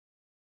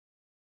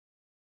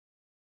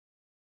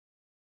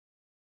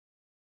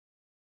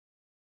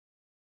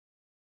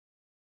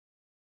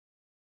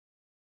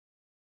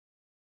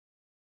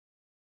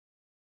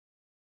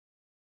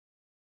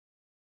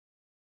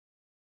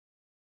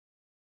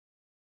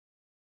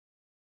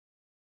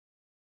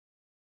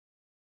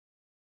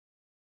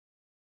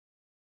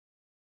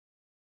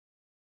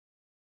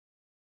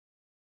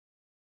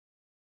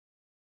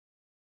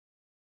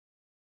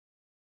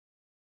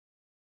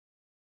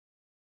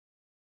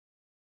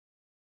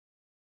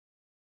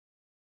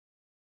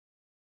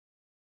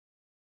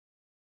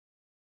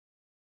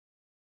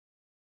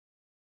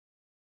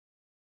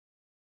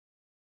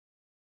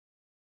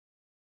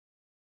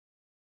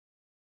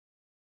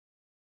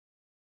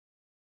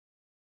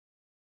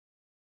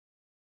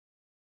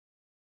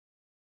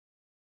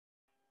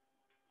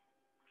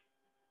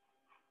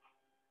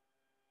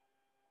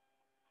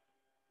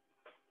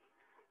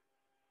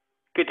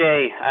Good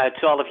day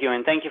to all of you,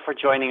 and thank you for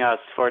joining us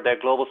for the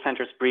Global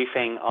Center's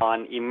briefing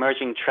on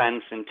emerging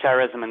trends in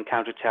terrorism and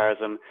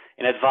counterterrorism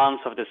in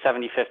advance of the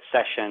 75th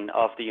session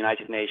of the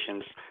United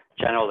Nations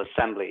General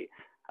Assembly.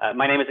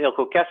 My name is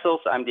Ilko Kessels.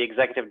 I'm the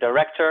Executive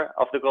Director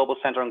of the Global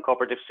Center on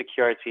Cooperative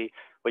Security,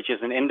 which is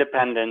an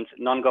independent,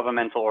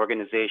 non-governmental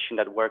organization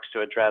that works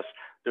to address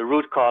the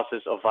root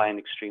causes of violent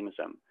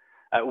extremism.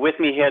 With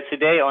me here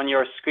today on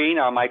your screen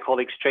are my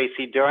colleagues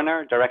Tracy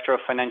Durner, Director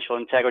of Financial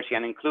Integrity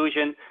and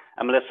Inclusion,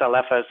 and Melissa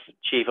Leffers,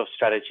 Chief of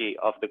Strategy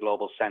of the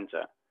Global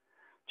Center.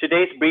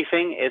 Today's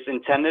briefing is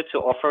intended to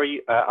offer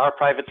our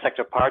private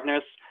sector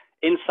partners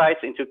insights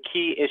into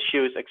key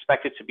issues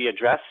expected to be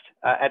addressed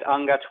at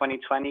UNGA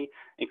 2020,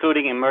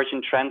 including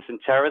emerging trends in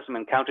terrorism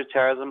and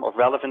counterterrorism of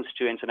relevance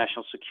to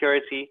international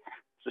security,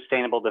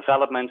 sustainable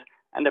development,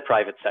 and the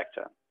private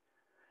sector.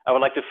 I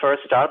would like to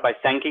first start by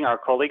thanking our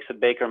colleagues at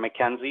Baker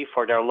McKenzie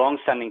for their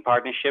long-standing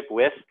partnership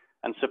with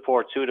and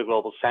support to the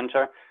Global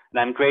Center, and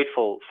I'm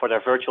grateful for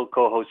their virtual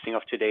co-hosting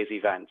of today's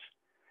event.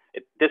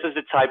 This is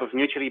the type of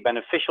mutually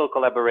beneficial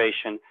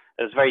collaboration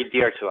that is very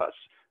dear to us,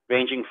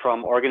 ranging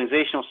from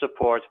organizational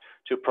support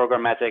to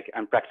programmatic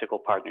and practical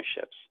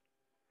partnerships.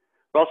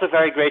 We're also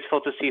very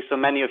grateful to see so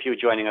many of you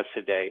joining us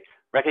today,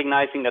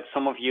 recognizing that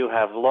some of you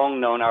have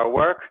long known our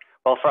work,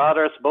 while for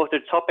others, both the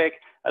topic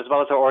as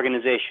well as our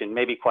organization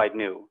may be quite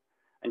new.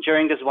 And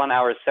during this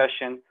one-hour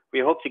session,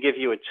 we hope to give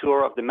you a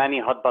tour of the many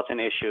hot-button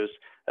issues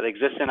that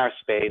exist in our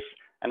space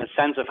and a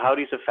sense of how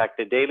these affect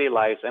the daily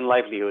lives and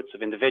livelihoods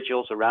of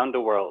individuals around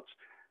the world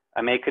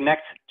and may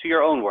connect to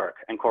your own work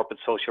and corporate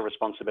social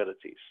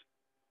responsibilities.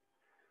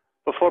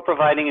 Before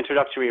providing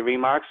introductory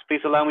remarks,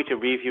 please allow me to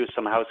review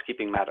some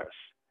housekeeping matters.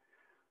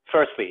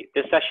 Firstly,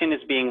 this session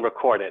is being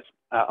recorded.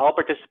 All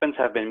participants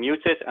have been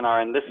muted and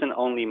are in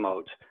listen-only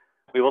mode.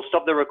 We will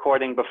stop the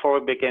recording before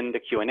we begin the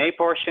Q&A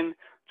portion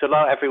to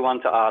allow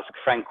everyone to ask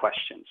frank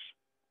questions.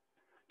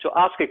 To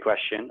ask a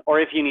question, or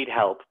if you need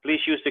help, please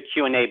use the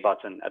Q&A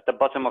button at the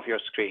bottom of your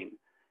screen.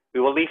 We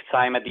will leave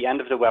time at the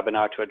end of the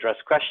webinar to address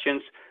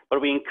questions,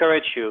 but we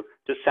encourage you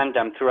to send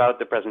them throughout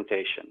the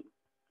presentation.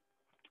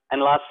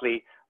 And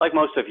lastly, like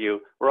most of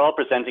you, we're all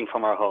presenting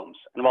from our homes.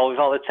 And while we've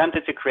all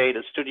attempted to create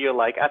a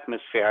studio-like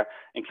atmosphere,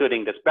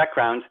 including this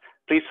background,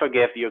 please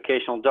forgive the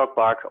occasional dog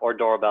bark or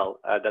doorbell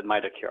that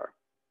might occur.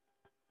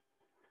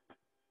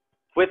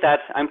 With that,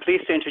 I'm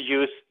pleased to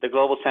introduce the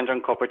Global Center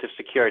on Cooperative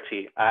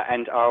Security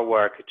and our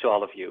work to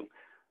all of you.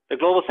 The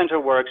Global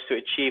Center works to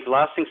achieve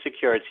lasting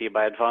security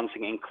by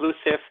advancing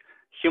inclusive,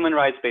 human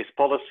rights-based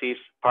policies,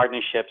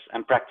 partnerships,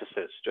 and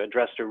practices to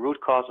address the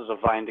root causes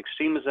of violent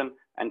extremism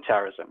and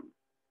terrorism.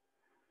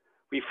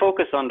 We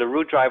focus on the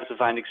root drivers of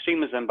violent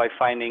extremism by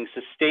finding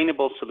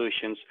sustainable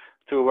solutions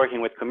through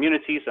working with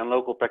communities and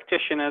local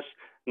practitioners,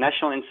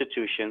 national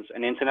institutions,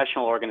 and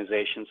international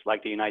organizations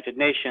like the United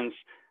Nations,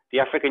 the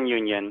African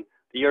Union,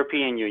 the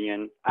European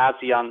Union,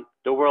 ASEAN,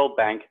 the World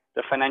Bank,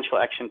 the Financial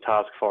Action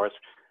Task Force,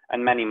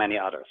 and many, many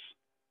others.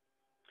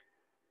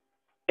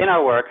 In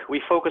our work,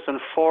 we focus on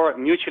four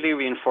mutually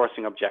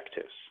reinforcing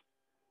objectives.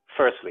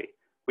 Firstly,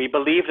 we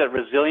believe that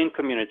resilient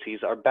communities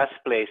are best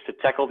placed to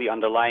tackle the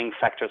underlying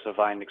factors of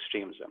violent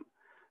extremism.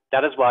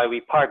 That is why we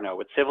partner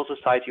with civil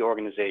society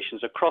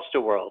organizations across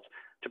the world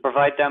to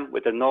provide them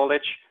with the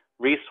knowledge,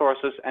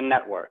 resources, and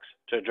networks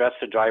to address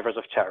the drivers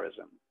of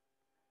terrorism.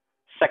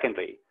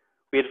 Secondly,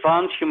 we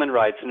advance human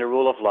rights and the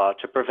rule of law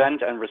to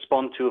prevent and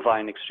respond to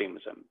violent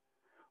extremism.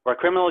 Where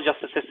criminal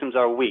justice systems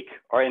are weak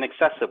or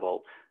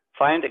inaccessible,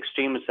 violent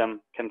extremism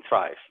can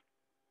thrive.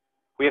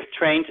 We have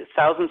trained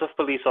thousands of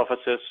police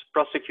officers,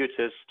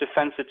 prosecutors,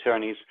 defense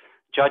attorneys,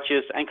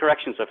 judges, and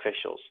corrections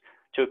officials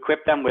to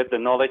equip them with the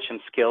knowledge and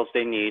skills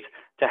they need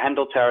to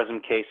handle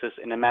terrorism cases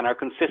in a manner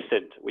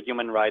consistent with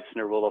human rights and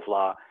the rule of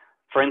law,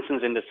 for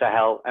instance, in the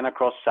Sahel and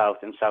across South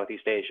and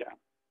Southeast Asia.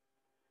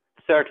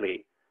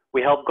 Thirdly,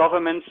 we help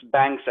governments,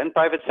 banks, and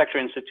private sector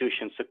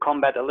institutions to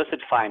combat illicit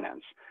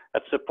finance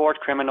that support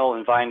criminal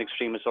and violent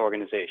extremist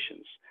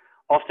organizations,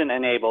 often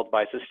enabled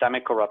by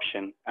systemic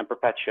corruption and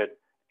perpetuate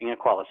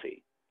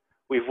inequality.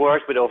 We've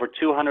worked with over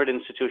 200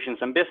 institutions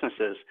and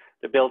businesses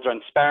to build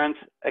transparent,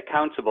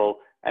 accountable,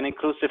 and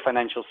inclusive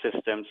financial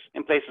systems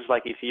in places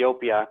like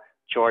Ethiopia,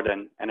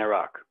 Jordan, and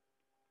Iraq.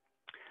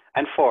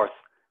 And fourth,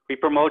 we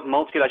promote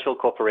multilateral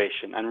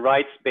cooperation and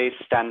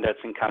rights-based standards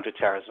in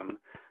counterterrorism,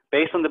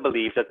 based on the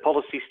belief that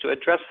policies to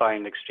address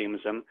violent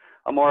extremism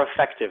are more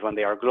effective when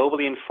they are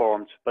globally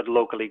informed but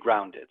locally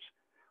grounded.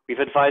 We've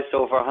advised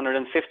over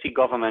 150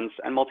 governments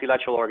and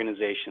multilateral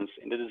organizations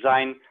in the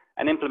design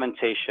and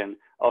implementation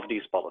of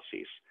these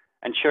policies,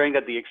 ensuring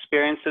that the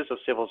experiences of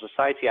civil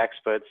society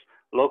experts,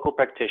 local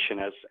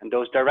practitioners, and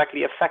those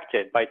directly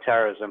affected by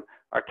terrorism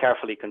are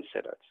carefully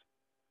considered.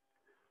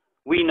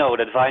 We know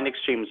that violent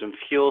extremism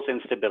fuels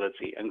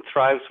instability and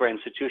thrives where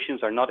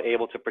institutions are not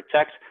able to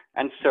protect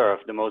and serve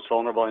the most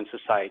vulnerable in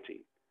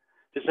society.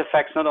 This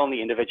affects not only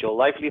individual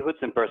livelihoods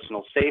and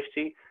personal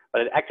safety,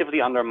 but it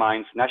actively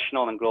undermines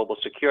national and global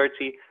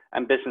security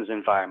and business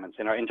environments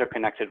in our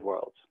interconnected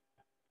world.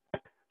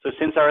 So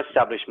since our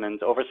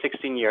establishment over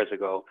 16 years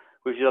ago,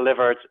 we've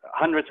delivered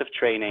hundreds of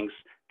trainings,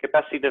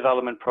 capacity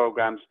development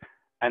programs,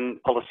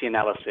 and policy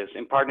analysis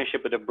in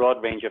partnership with a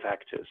broad range of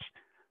actors,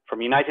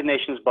 from United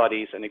Nations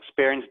bodies and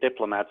experienced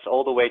diplomats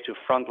all the way to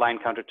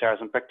frontline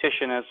counterterrorism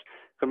practitioners,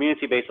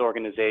 community-based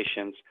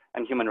organizations,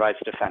 and human rights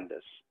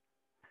defenders.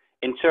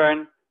 In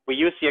turn, we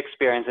use the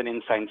experience and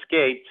insights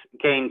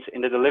gained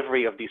in the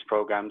delivery of these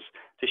programs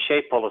to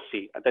shape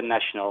policy at the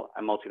national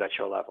and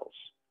multilateral levels.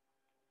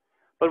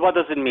 But what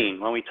does it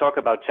mean when we talk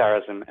about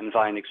terrorism and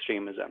violent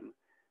extremism?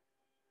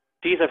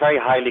 These are very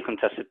highly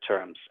contested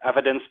terms,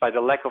 evidenced by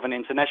the lack of an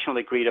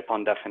internationally agreed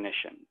upon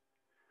definition.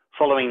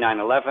 Following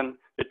 9/11,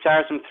 the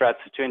terrorism threat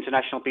to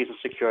international peace and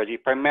security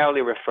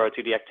primarily referred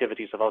to the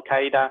activities of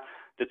Al-Qaeda,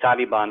 the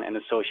Taliban, and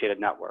associated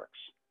networks.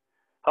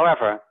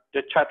 However,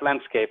 the threat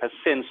landscape has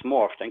since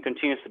morphed and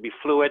continues to be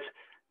fluid,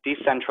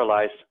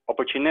 decentralized,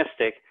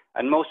 opportunistic,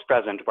 and most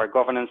present where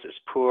governance is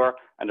poor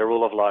and the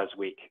rule of law is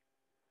weak.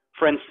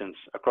 For instance,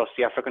 across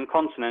the African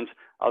continent,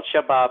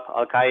 Al-Shabaab,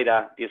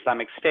 Al-Qaeda, the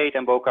Islamic State,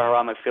 and Boko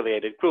Haram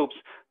affiliated groups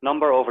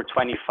number over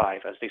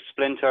 25 as they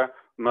splinter,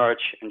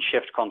 merge, and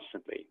shift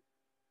constantly.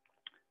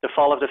 The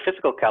fall of the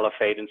physical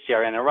caliphate in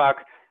Syria and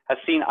Iraq has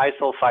seen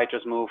ISIL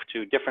fighters move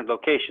to different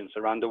locations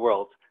around the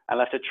world and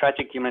left a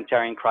tragic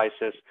humanitarian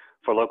crisis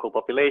for local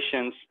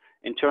populations,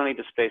 internally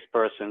displaced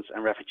persons,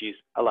 and refugees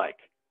alike.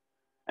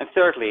 And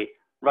thirdly,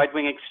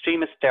 right-wing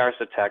extremist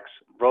terrorist attacks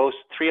rose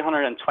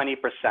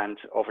 320%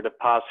 over the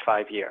past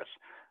 5 years,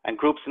 and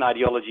groups and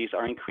ideologies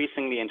are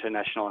increasingly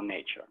international in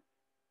nature.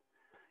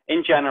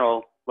 In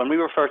general, when we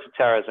refer to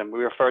terrorism,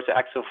 we refer to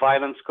acts of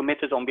violence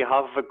committed on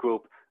behalf of a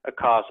group, a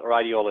cause, or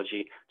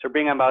ideology to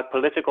bring about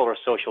political or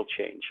social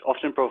change,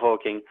 often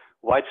provoking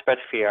widespread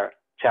fear,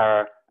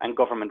 terror, and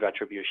government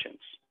retributions.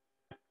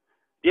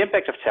 The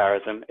impact of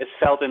terrorism is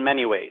felt in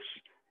many ways.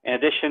 In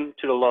addition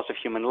to the loss of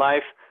human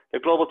life, the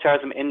Global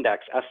Terrorism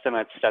Index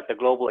estimates that the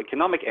global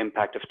economic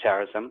impact of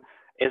terrorism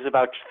is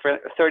about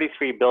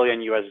 $33 billion.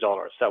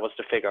 That was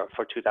the figure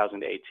for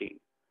 2018.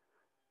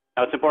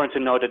 Now, it's important to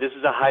note that this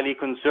is a highly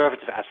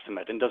conservative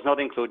estimate and does not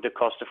include the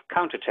cost of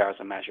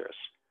counterterrorism measures.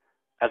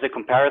 As a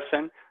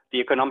comparison, the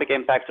economic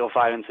impact of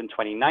violence in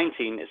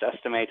 2019 is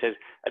estimated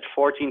at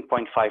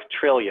 $14.5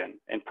 trillion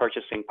in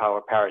purchasing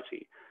power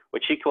parity,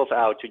 which equals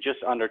out to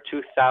just under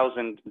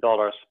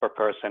 $2,000 per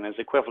person, is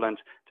equivalent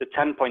to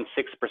 10.6%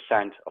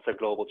 of the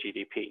global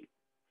GDP.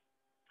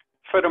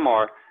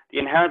 Furthermore, the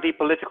inherently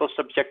political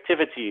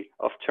subjectivity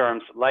of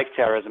terms like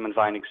terrorism and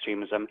violent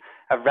extremism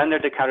have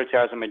rendered the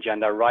counterterrorism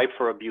agenda ripe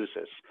for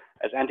abuses,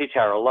 as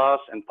anti-terror laws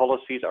and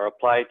policies are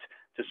applied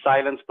to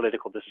silence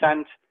political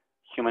dissent,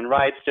 human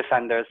rights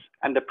defenders,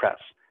 and the press,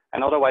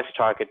 and otherwise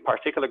target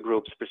particular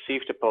groups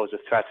perceived to pose a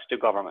threat to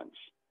governments.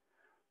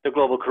 The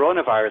global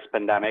coronavirus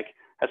pandemic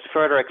has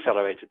further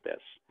accelerated this.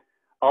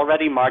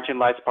 Already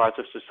marginalized parts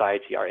of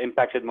society are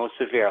impacted most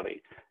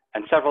severely,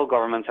 and several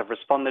governments have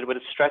responded with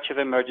a stretch of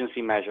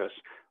emergency measures,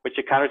 which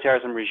the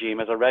counterterrorism regime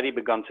has already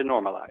begun to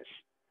normalize.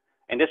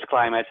 In this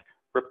climate,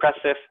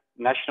 repressive,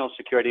 national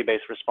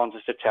security-based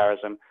responses to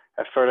terrorism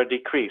have further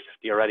decreased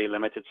the already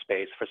limited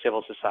space for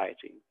civil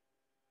society.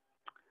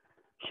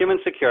 Human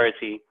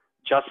security,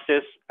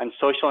 justice, and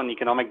social and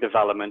economic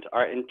development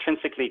are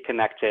intrinsically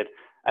connected,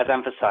 as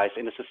emphasized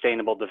in the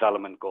Sustainable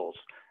Development Goals,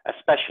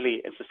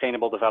 especially in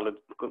Sustainable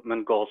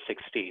Development Goal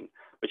 16,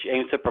 which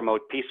aims to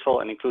promote peaceful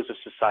and inclusive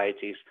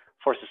societies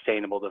for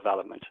sustainable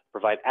development,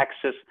 provide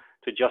access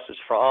to justice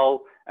for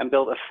all, and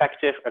build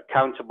effective,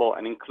 accountable,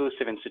 and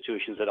inclusive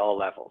institutions at all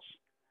levels.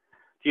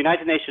 The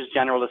United Nations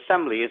General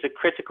Assembly is a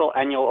critical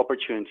annual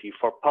opportunity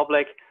for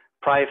public,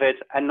 private,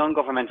 and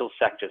non-governmental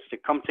sectors to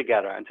come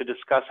together and to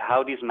discuss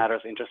how these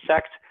matters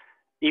intersect,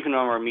 even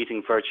when we're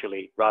meeting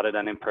virtually rather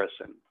than in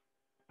person.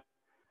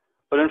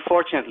 But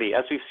unfortunately,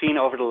 as we've seen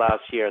over the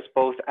last years,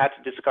 both at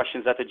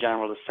discussions at the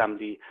General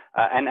Assembly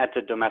and at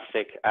the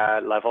domestic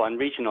level and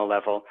regional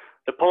level,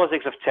 the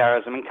politics of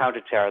terrorism and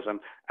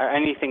counterterrorism are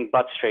anything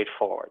but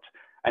straightforward,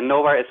 and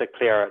nowhere is it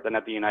clearer than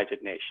at the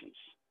United Nations.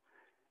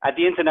 At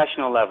the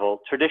international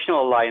level,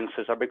 traditional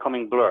alliances are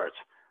becoming blurred.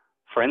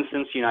 For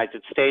instance, the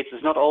United States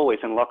is not always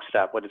in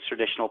lockstep with its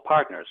traditional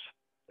partners,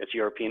 its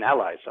European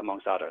allies,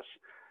 amongst others.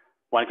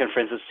 One can,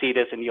 for instance, see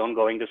this in the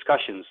ongoing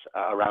discussions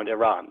around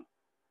Iran.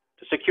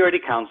 The Security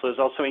Council is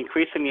also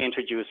increasingly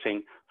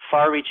introducing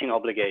far-reaching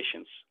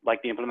obligations,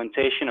 like the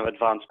implementation of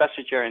advanced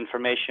passenger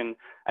information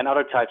and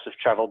other types of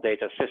travel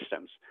data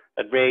systems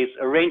that raise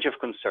a range of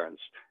concerns,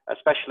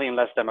 especially in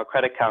less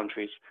democratic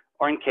countries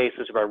or in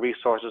cases where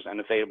resources and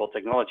available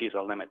technologies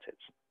are limited.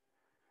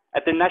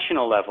 At the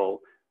national level,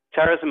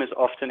 terrorism is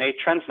often a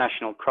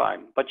transnational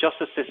crime, but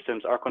justice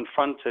systems are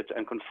confronted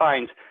and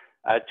confined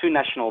to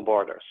national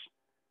borders.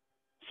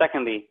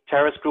 Secondly,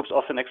 terrorist groups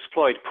often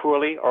exploit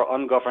poorly or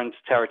ungoverned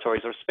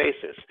territories or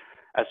spaces,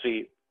 as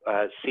we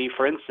see,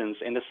 for instance,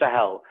 in the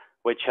Sahel,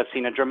 which has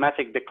seen a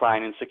dramatic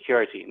decline in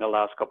security in the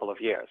last couple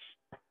of years.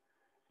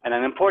 And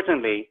then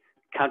importantly,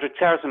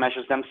 Counterterrorism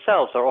measures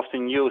themselves are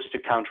often used to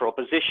counter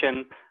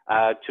opposition,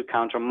 to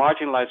counter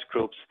marginalized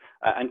groups,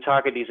 and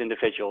target these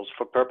individuals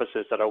for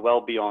purposes that are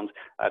well beyond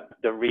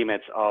the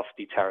remit of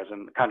the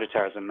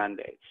counterterrorism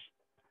mandates.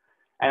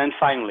 And then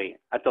finally,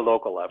 at the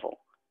local level,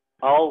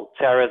 all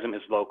terrorism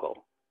is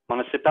local.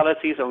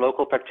 Municipalities and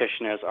local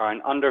practitioners are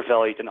an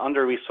undervalued and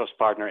under-resourced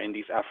partner in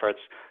these efforts,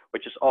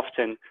 which is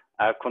often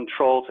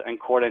controlled and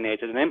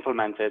coordinated and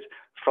implemented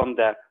from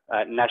the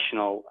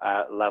national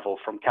level,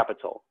 from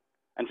capital.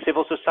 And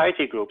civil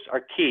society groups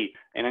are key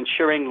in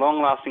ensuring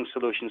long-lasting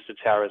solutions to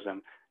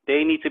terrorism.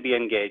 They need to be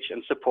engaged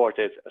and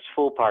supported as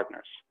full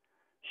partners.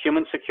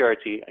 Human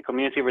security and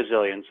community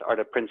resilience are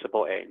the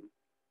principal aim.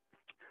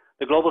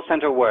 The Global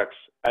Center works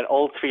at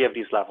all three of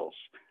these levels.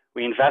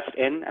 We invest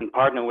in and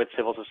partner with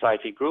civil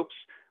society groups.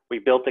 We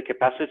build the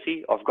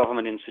capacity of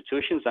government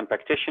institutions and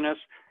practitioners,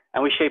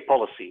 and we shape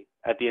policy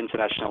at the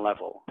international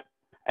level.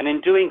 And in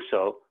doing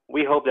so,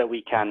 we hope that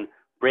we can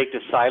break the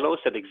silos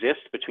that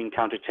exist between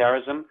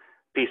counterterrorism,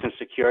 peace and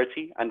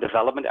security, and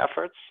development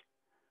efforts.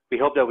 We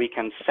hope that we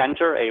can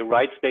center a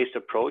rights-based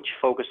approach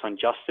focused on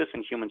justice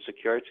and human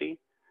security.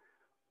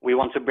 We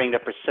want to bring the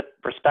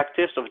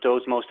perspectives of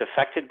those most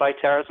affected by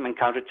terrorism and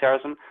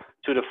counterterrorism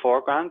to the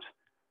foreground.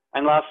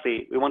 And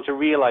lastly, we want to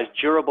realize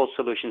durable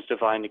solutions to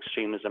violent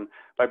extremism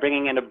by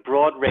bringing in a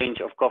broad range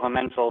of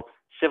governmental,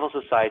 civil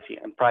society,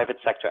 and private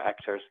sector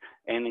actors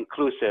in an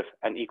inclusive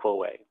and equal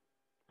way.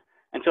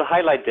 And to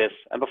highlight this,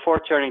 and before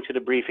turning to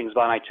the briefings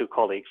by my two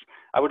colleagues,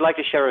 I would like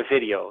to share a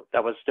video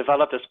that was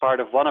developed as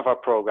part of one of our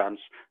programs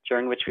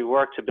during which we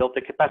worked to build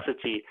the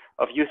capacity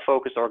of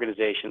youth-focused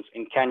organizations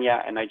in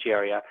Kenya and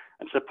Nigeria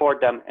and support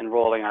them in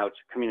rolling out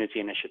community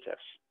initiatives.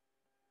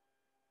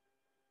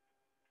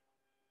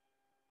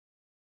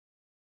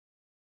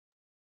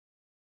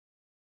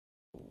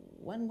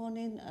 One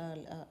morning,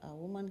 a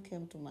woman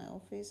came to my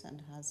office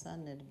and her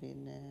son had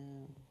been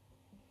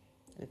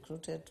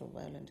recruited to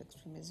violent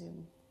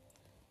extremism.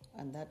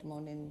 And that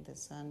morning, the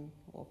son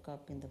woke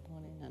up in the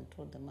morning and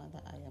told the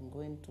mother, I am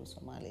going to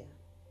Somalia.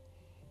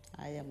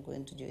 I am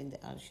going to join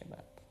the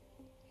Al-Shabaab.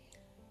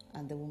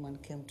 And the woman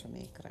came to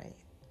me crying.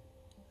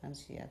 And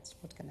she asked,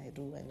 what can I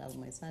do? I love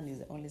my son, he's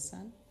the only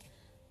son.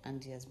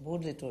 And he has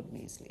boldly told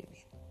me he's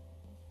leaving.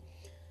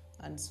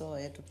 And so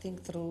I had to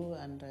think through,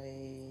 and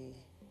I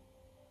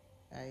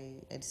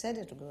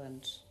decided to go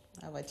and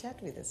have a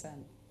chat with the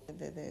son.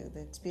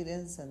 The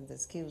experience and the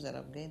skills that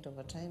I've gained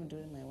over time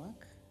doing my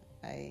work,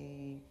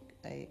 I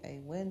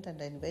went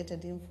and I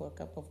invited him for a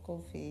cup of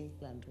coffee,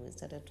 and we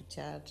started to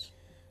chat.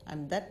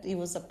 And that he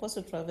was supposed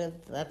to travel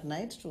that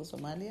night to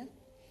Somalia,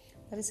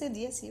 but he said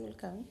yes, he will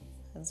come.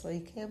 And so he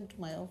came to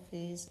my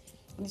office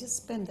and just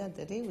spent that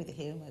the day with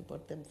him. I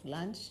bought them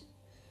lunch.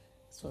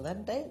 So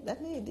that day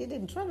he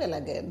didn't travel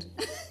again.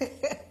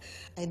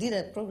 I did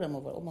a program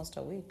over almost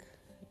a week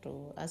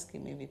to ask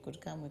him if he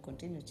could come. We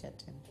continued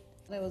chatting.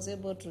 And I was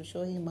able to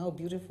show him how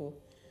beautiful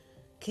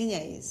Kenya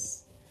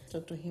is.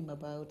 Talk to him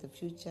about the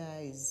future.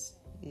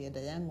 He had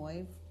a young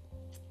wife.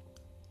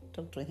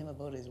 Talk to him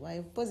about his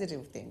wife,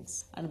 positive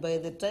things. And by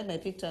the time I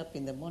picked up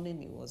in the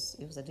morning, he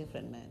was a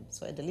different man.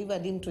 So I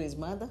delivered him to his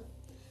mother,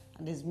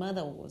 and his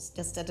mother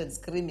just started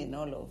screaming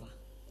all over.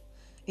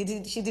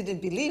 She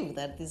didn't believe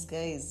that this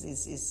guy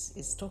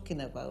is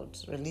talking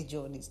about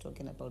religion, he's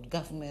talking about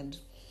government,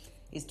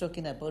 he's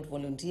talking about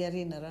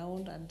volunteering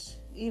around, and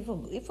he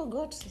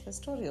forgot the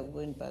story of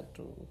going back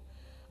to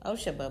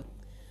Al-Shabaab.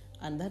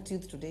 And that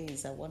youth today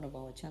is one of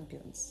our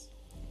champions.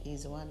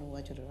 He's the one who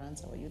actually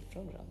runs our youth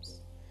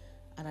programs.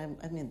 And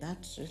I mean,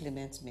 that really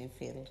makes me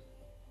feel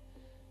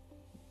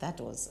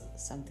that was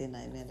something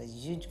I made a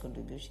huge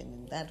contribution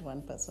in that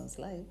one person's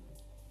life.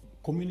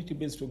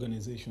 Community-based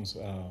organizations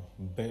are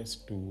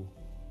best to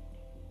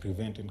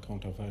prevent and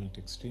counter violent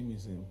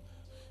extremism,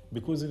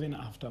 because even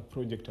after a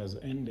project has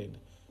ended,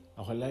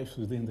 our lives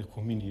within the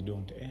community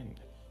don't end.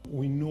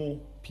 We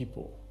know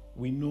people.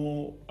 We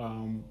know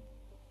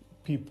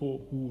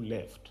people who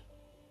left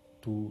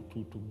to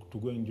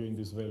go and join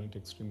these violent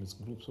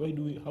extremist groups. How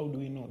do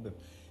we know them?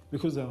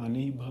 Because our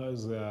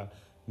neighbors,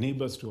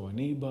 neighbors to our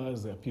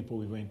neighbors, people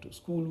we went to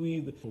school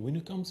with. When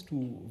it comes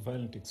to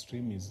violent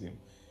extremism,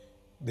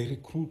 the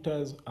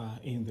recruiters are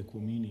in the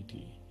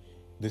community.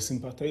 The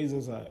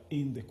sympathizers are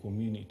in the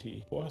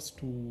community. For us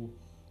to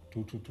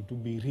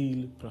be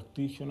real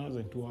practitioners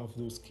and to have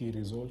those key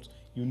results,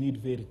 you need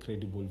very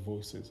credible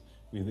voices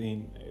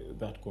within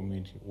that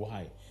community.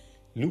 Why?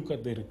 Look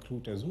at the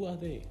recruiters. Who are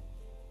they?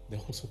 They're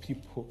also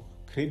people,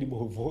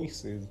 credible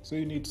voices. So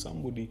you need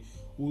somebody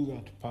who's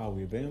at par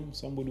with them,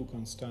 somebody who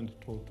can stand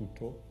toe to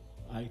toe,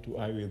 eye to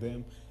eye with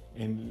them,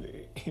 and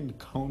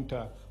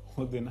counter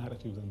all the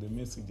narratives and the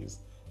messages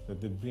that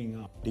they bring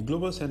up. The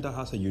Global Center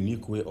has a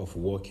unique way of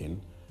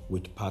working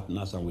with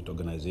partners and with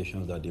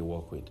organizations that they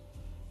work with.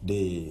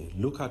 They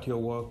look at your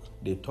work,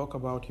 they talk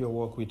about your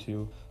work with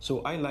you.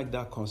 So I like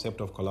that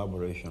concept of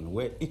collaboration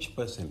where each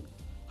person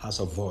has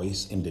a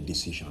voice in the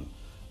decision.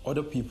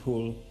 Other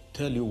people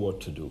tell you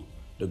what to do.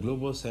 The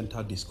Global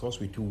Center discuss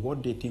with you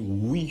what they think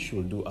we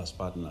should do as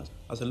partners.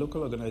 As a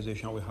local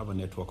organization, we have a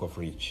network of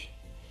reach.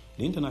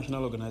 The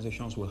international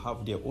organizations will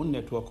have their own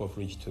network of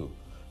reach too.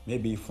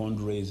 Maybe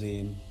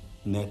fundraising,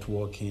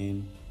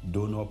 networking,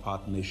 donor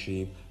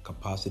partnership,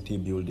 capacity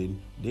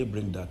building, they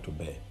bring that to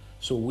bear.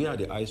 So we are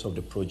the eyes of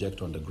the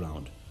project on the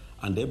ground,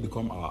 and they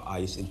become our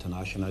eyes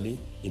internationally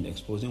in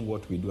exposing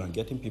what we do and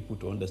getting people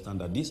to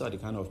understand that these are the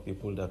kind of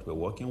people that we're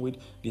working with,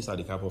 these are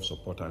the type of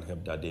support and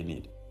help that they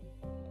need.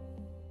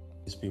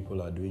 These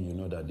people are doing, you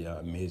know that they are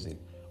amazing.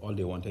 All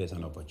they wanted is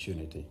an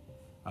opportunity.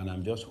 And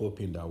I'm just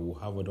hoping that we'll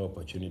have other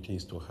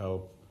opportunities to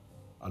help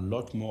a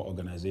lot more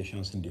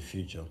organizations in the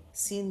future.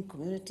 Seeing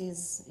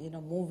communities,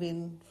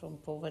 moving from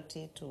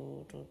poverty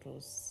to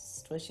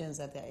situations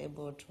that they're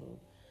able to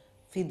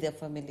feed their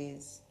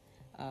families,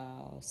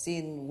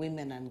 seeing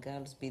women and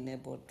girls being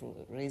able to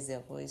raise their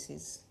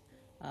voices,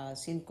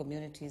 seeing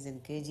communities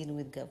engaging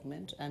with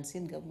government, and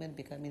seeing government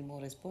becoming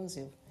more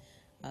responsive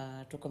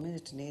to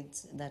community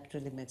needs, that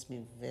really makes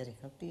me very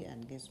happy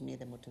and gives me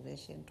the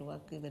motivation to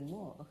work even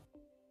more.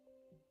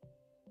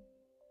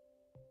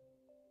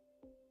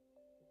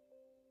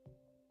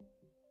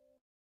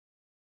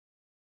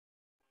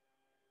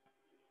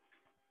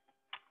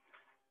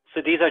 So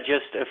these are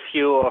just a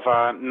few of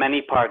our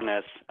many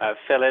partners,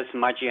 Phyllis,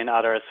 Maji, and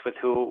others with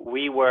who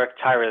we work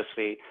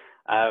tirelessly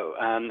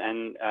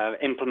and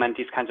implement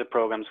these kinds of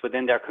programs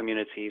within their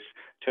communities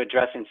to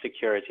address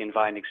insecurity and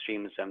violent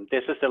extremism.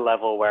 This is the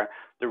level where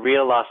the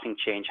real lasting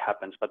change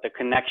happens, but the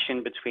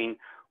connection between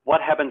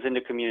what happens in the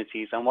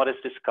communities and what is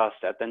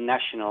discussed at the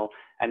national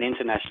and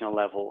international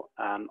level,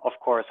 of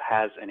course,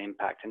 has an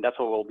impact. And that's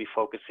what we'll be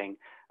focusing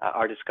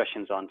our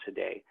discussions on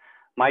today.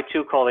 My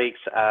two colleagues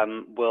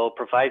will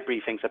provide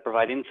briefings that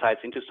provide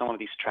insights into some of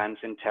these trends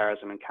in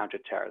terrorism and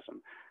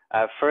counterterrorism.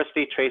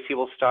 Firstly, Tracy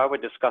will start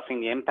with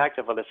discussing the impact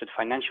of illicit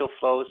financial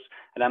flows,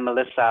 and then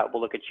Melissa will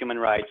look at human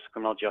rights,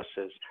 criminal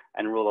justice,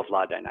 and rule of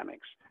law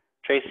dynamics.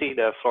 Tracy,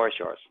 the floor is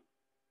yours.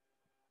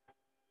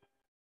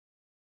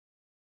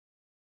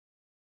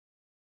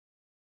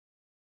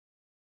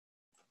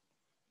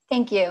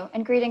 Thank you,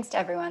 and greetings to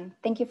everyone.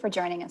 Thank you for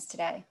joining us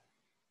today.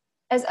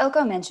 As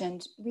Elko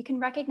mentioned, we can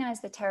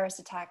recognize that terrorist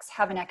attacks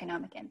have an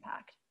economic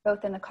impact,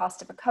 both in the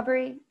cost of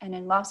recovery and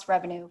in lost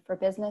revenue for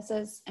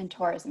businesses and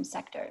tourism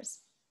sectors.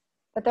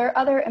 But there are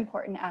other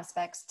important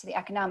aspects to the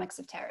economics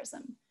of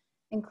terrorism,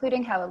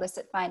 including how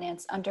illicit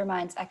finance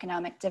undermines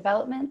economic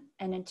development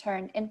and in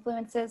turn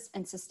influences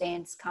and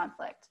sustains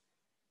conflict.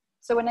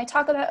 So when I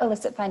talk about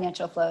illicit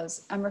financial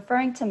flows, I'm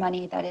referring to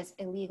money that is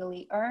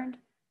illegally earned,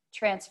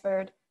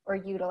 transferred, or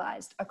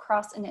utilized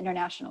across an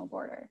international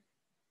border.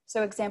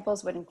 So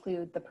examples would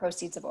include the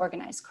proceeds of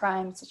organized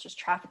crime, such as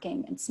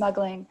trafficking and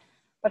smuggling,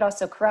 but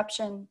also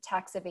corruption,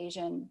 tax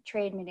evasion,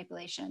 trade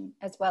manipulation,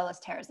 as well as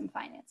terrorism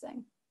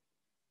financing.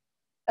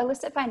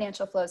 Illicit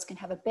financial flows can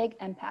have a big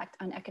impact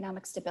on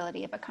economic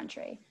stability of a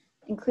country,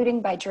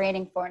 including by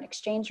draining foreign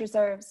exchange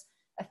reserves,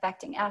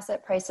 affecting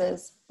asset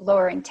prices,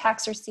 lowering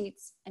tax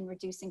receipts, and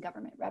reducing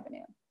government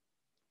revenue.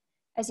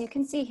 As you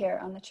can see here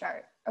on the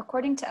chart,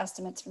 according to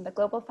estimates from the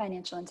Global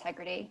Financial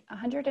Integrity,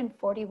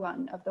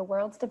 141 of the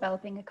world's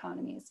developing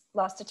economies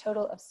lost a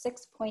total of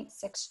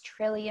 $6.6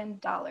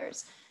 trillion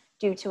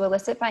due to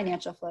illicit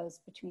financial flows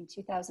between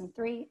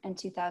 2003 and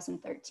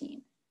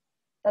 2013.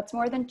 That's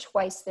more than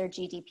twice their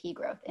GDP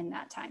growth in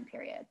that time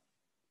period.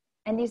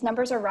 And these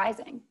numbers are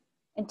rising.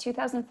 In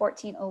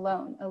 2014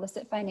 alone,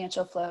 illicit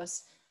financial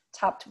flows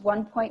topped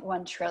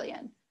 1.1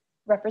 trillion,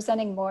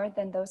 representing more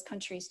than those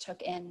countries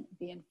took in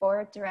via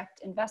foreign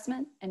direct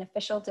investment and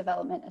official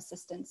development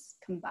assistance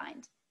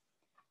combined.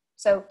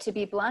 So to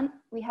be blunt,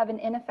 we have an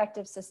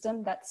ineffective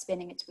system that's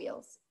spinning its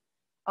wheels.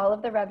 All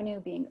of the revenue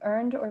being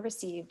earned or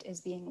received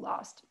is being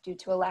lost due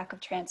to a lack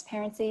of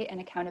transparency and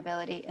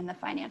accountability in the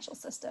financial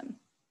system.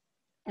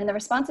 And the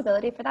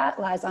responsibility for that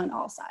lies on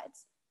all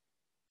sides.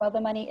 While the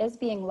money is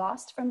being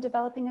lost from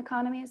developing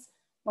economies,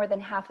 more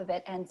than half of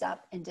it ends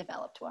up in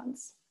developed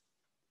ones.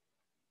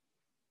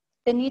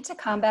 The need to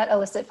combat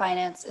illicit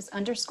finance is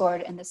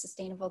underscored in the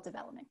Sustainable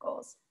Development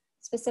Goals,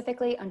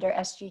 specifically under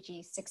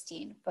SDG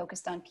 16,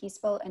 focused on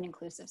peaceful and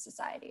inclusive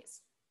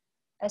societies.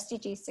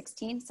 SDG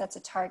 16 sets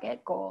a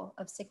target goal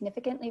of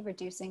significantly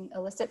reducing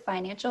illicit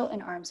financial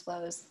and arms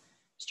flows,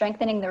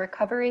 strengthening the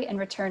recovery and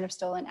return of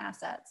stolen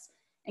assets,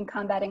 and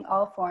combating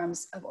all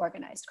forms of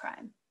organized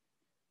crime.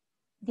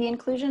 The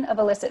inclusion of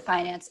illicit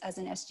finance as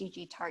an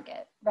SDG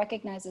target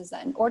recognizes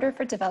that in order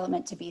for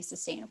development to be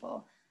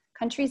sustainable,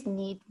 countries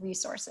need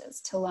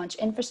resources to launch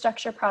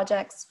infrastructure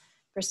projects,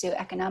 pursue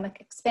economic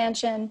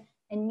expansion,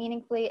 and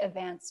meaningfully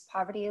advance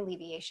poverty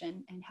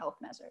alleviation and health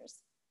measures.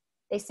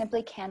 They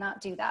simply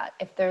cannot do that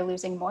if they're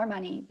losing more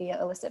money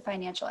via illicit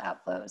financial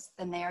outflows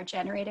than they are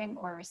generating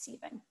or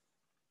receiving.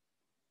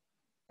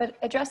 But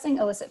addressing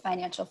illicit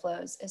financial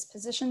flows is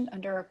positioned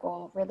under a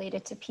goal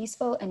related to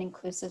peaceful and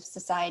inclusive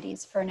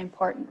societies for an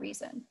important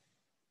reason.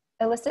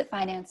 Illicit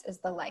finance is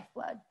the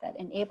lifeblood that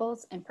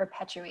enables and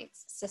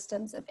perpetuates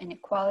systems of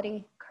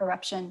inequality,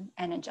 corruption,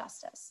 and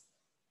injustice.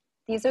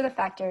 These are the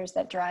factors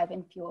that drive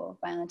and fuel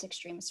violent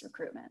extremist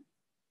recruitment.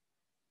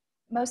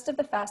 Most of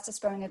the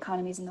fastest growing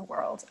economies in the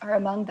world are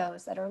among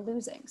those that are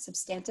losing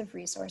substantive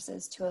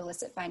resources to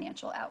illicit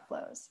financial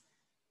outflows,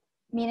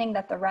 meaning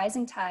that the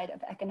rising tide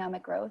of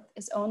economic growth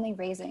is only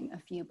raising a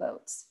few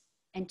boats,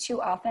 and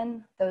too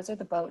often, those are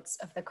the boats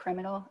of the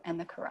criminal and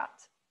the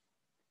corrupt.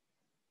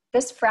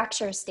 This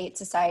fractures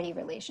state-society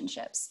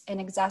relationships and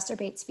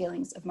exacerbates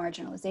feelings of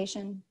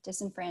marginalization,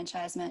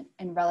 disenfranchisement,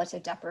 and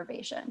relative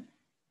deprivation,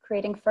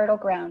 creating fertile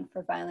ground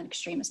for violent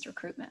extremist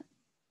recruitment.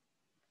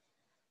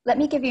 Let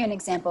me give you an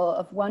example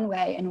of one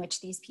way in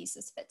which these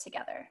pieces fit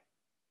together.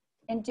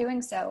 In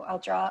doing so, I'll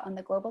draw on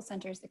the Global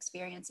Center's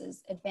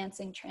experiences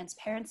advancing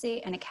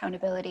transparency and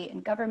accountability in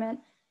government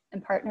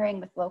and partnering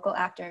with local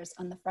actors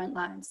on the front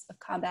lines of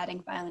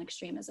combating violent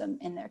extremism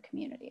in their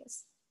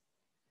communities.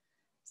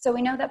 So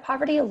we know that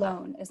poverty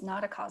alone is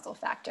not a causal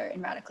factor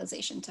in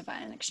radicalization to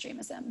violent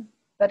extremism,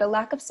 but a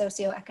lack of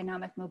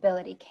socioeconomic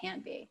mobility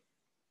can be.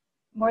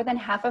 More than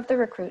half of the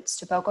recruits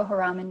to Boko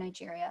Haram in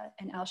Nigeria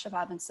and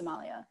Al-Shabaab in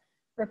Somalia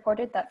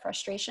reported that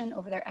frustration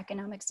over their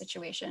economic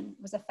situation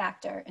was a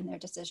factor in their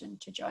decision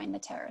to join the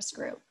terrorist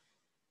group,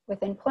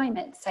 with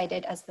employment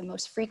cited as the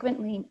most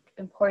frequently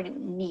important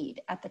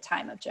need at the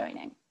time of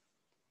joining.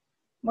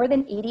 More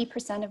than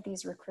 80% of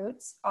these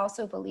recruits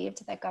also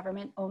believed that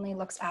government only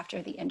looks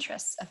after the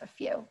interests of a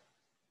few.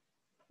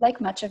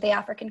 Like much of the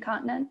African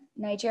continent,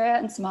 Nigeria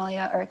and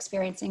Somalia are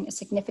experiencing a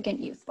significant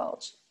youth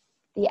bulge.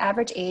 The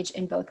average age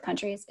in both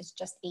countries is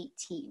just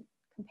 18,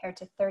 compared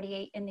to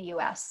 38 in the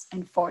US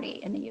and 40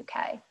 in the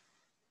UK.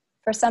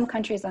 For some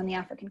countries on the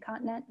African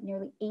continent,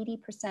 nearly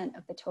 80%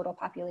 of the total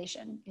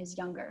population is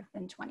younger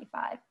than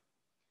 25.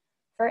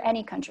 For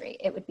any country,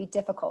 it would be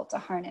difficult to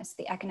harness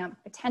the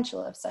economic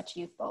potential of such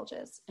youth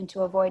bulges and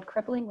to avoid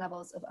crippling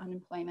levels of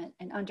unemployment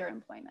and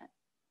underemployment.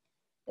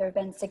 There have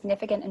been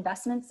significant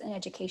investments in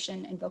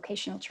education and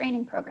vocational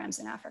training programs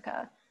in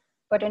Africa,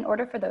 but in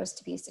order for those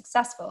to be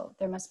successful,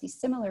 there must be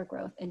similar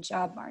growth in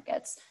job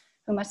markets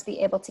who must be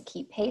able to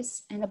keep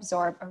pace and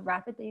absorb a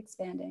rapidly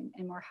expanding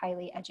and more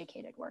highly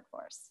educated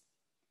workforce.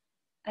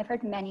 I've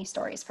heard many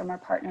stories from our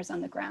partners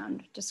on the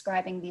ground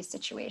describing these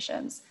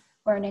situations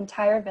where an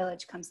entire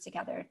village comes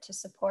together to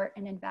support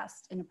and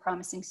invest in a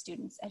promising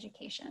student's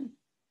education.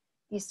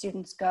 These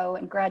students go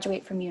and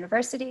graduate from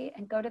university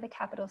and go to the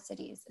capital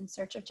cities in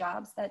search of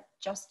jobs that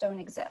just don't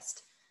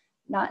exist,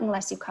 not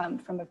unless you come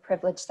from a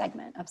privileged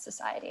segment of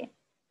society.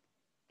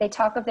 They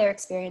talk of their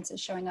experiences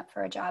showing up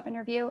for a job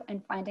interview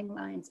and finding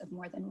lines of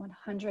more than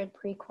 100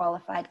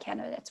 pre-qualified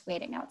candidates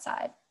waiting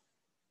outside.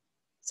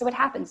 So what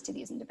happens to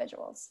these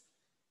individuals?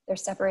 They're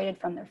separated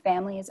from their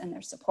families and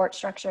their support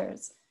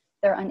structures.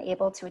 They're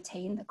unable to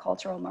attain the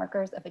cultural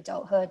markers of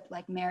adulthood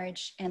like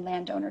marriage and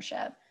land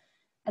ownership.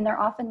 And they're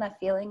often left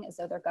feeling as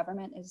though their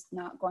government is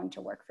not going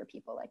to work for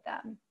people like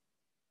them.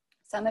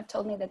 Some have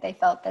told me that they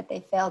felt that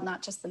they failed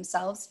not just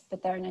themselves,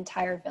 but their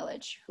entire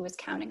village who was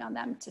counting on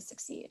them to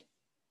succeed.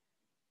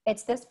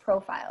 It's this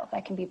profile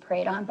that can be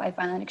preyed on by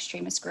violent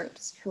extremist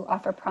groups who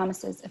offer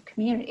promises of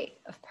community,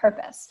 of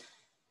purpose,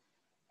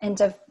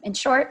 and of, in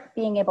short,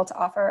 being able to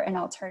offer an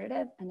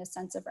alternative and a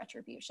sense of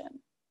retribution.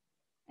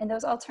 And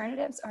those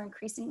alternatives are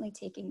increasingly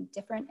taking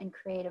different and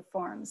creative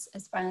forms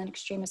as violent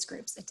extremist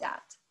groups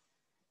adapt.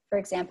 For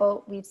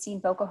example, we've seen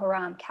Boko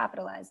Haram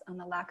capitalize on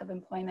the lack of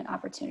employment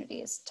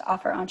opportunities to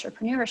offer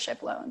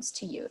entrepreneurship loans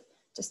to youth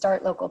to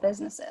start local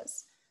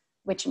businesses,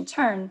 which in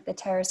turn, the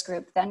terrorist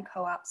group then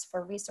co-opts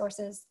for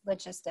resources,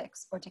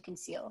 logistics, or to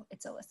conceal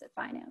its illicit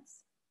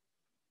finance.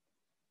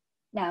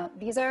 Now,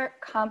 these are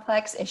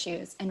complex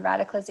issues, and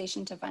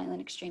radicalization to violent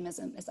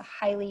extremism is a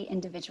highly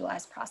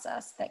individualized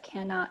process that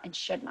cannot and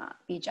should not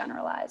be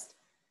generalized.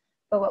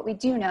 But what we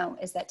do know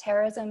is that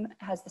terrorism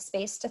has the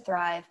space to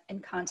thrive in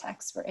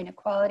contexts where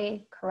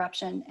inequality,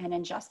 corruption, and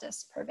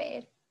injustice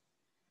pervade.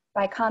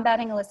 By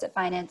combating illicit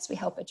finance, we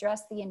help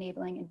address the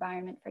enabling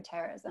environment for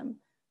terrorism,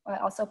 while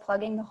also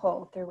plugging the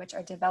hole through which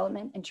our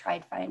development and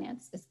trade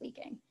finance is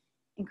leaking,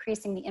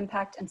 increasing the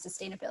impact and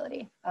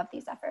sustainability of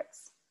these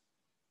efforts.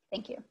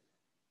 Thank you.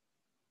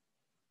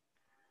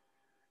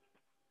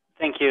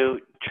 Thank you,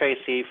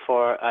 Tracy,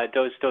 for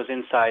those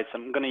insights.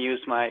 I'm going to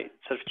use my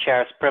sort of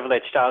chair's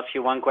privilege to ask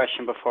you one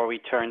question before we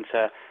turn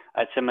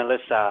to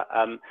Melissa.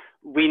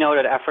 We know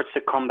that efforts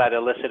to combat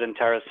illicit and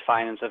terrorist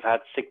finance have had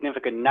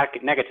significant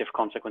negative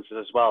consequences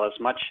as well, as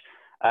much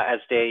as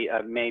they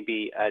may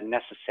be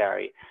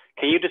necessary.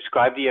 Can you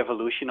describe the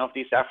evolution of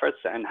these efforts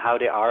and how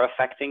they are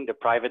affecting the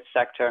private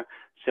sector,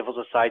 civil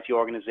society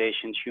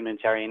organizations,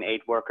 humanitarian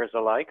aid workers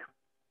alike?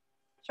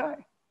 Sure.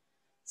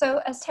 So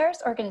as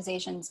terrorist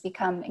organizations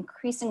become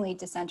increasingly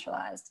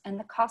decentralized and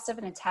the cost of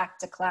an attack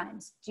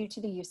declines due to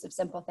the use of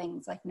simple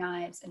things like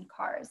knives and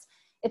cars,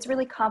 it's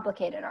really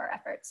complicated our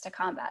efforts to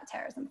combat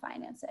terrorism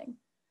financing.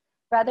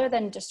 Rather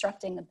than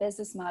disrupting the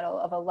business model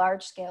of a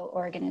large-scale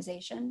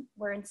organization,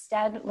 we're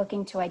instead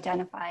looking to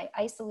identify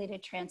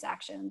isolated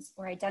transactions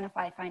or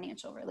identify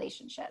financial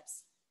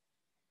relationships.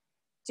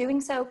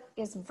 Doing so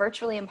is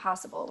virtually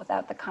impossible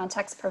without the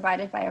context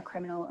provided by a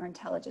criminal or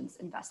intelligence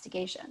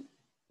investigation.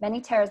 Many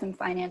terrorism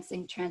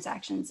financing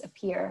transactions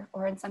appear,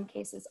 or in some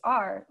cases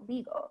are,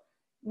 legal,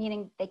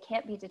 meaning they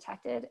can't be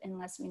detected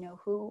unless we know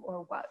who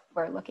or what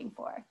we're looking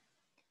for.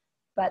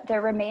 But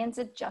there remains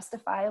a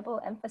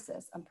justifiable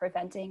emphasis on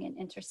preventing and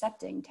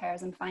intercepting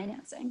terrorism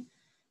financing.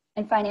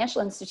 And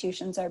financial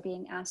institutions are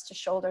being asked to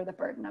shoulder the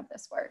burden of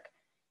this work,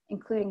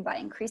 including by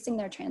increasing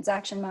their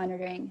transaction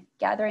monitoring,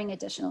 gathering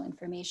additional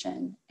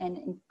information, and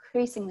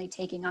increasingly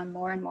taking on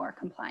more and more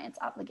compliance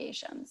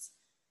obligations.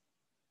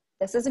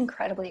 This is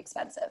incredibly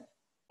expensive.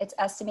 It's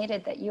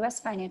estimated that US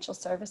financial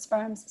service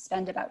firms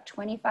spend about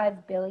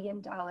 $25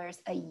 billion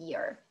a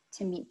year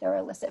to meet their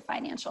illicit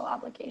financial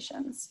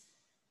obligations.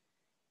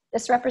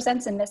 This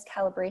represents a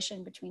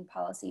miscalibration between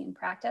policy and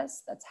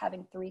practice that's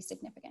having three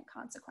significant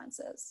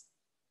consequences.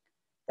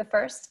 The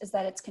first is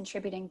that it's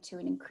contributing to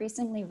an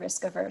increasingly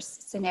risk-averse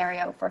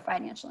scenario for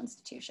financial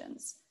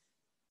institutions.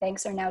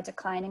 Banks are now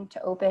declining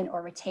to open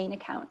or retain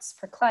accounts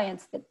for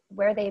clients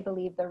where they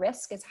believe the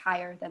risk is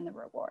higher than the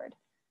reward.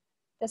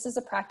 This is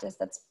a practice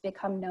that's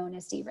become known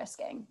as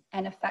de-risking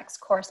and affects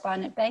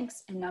correspondent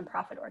banks and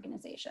nonprofit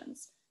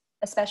organizations,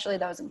 especially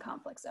those in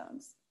conflict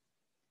zones.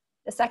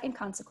 The second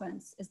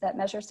consequence is that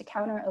measures to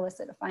counter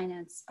illicit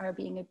finance are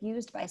being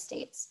abused by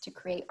states to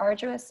create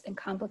arduous and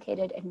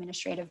complicated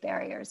administrative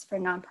barriers for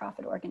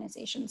nonprofit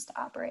organizations to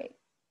operate.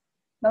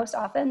 Most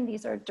often,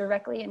 these are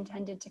directly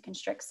intended to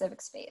constrict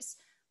civic space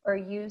or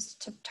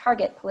used to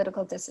target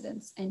political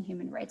dissidents and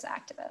human rights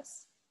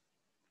activists.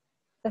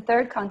 The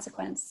third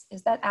consequence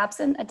is that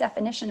absent a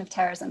definition of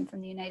terrorism from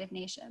the United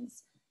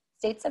Nations,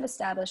 states have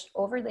established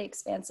overly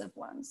expansive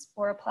ones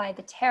or applied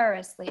the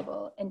terrorist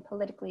label in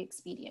politically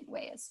expedient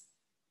ways.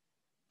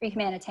 For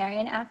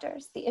humanitarian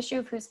actors, the issue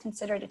of who's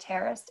considered a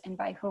terrorist and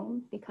by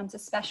whom becomes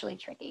especially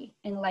tricky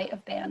in light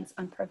of bans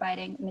on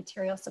providing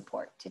material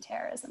support to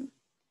terrorism.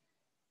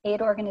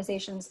 Aid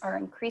organizations are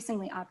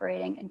increasingly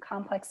operating in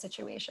complex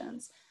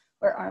situations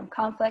where armed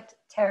conflict,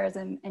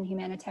 terrorism, and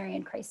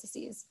humanitarian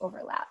crises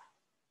overlap.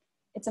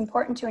 It's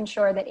important to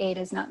ensure that aid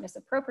is not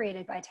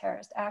misappropriated by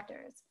terrorist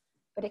actors,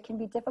 but it can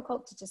be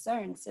difficult to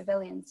discern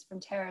civilians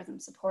from terrorism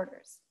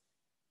supporters.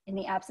 In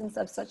the absence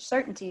of such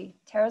certainty,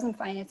 terrorism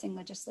financing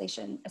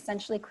legislation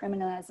essentially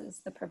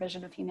criminalizes the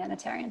provision of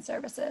humanitarian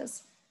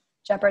services,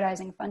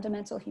 jeopardizing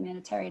fundamental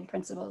humanitarian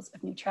principles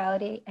of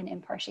neutrality and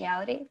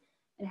impartiality,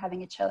 and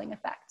having a chilling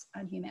effect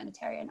on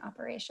humanitarian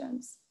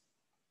operations.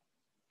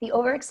 The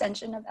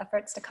overextension of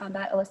efforts to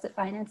combat illicit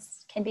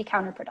finance can be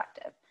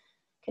counterproductive,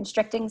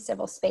 constricting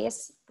civil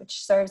space,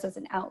 which serves as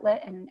an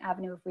outlet and an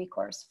avenue of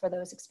recourse for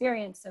those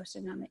experiencing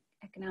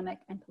socioeconomic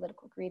and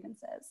political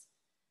grievances.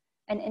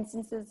 And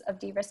instances of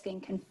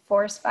de-risking can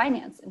force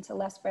finance into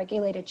less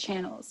regulated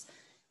channels,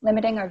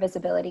 limiting our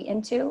visibility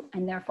into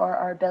and therefore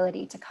our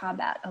ability to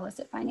combat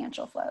illicit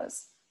financial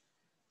flows.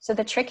 So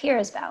the trick here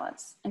is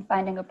balance and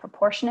finding a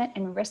proportionate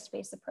and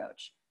risk-based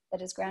approach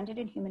that is grounded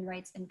in human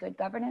rights and good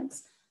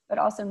governance, but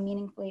also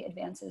meaningfully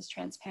advances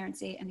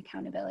transparency and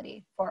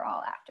accountability for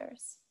all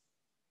actors.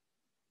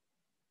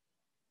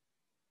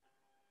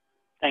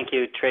 Thank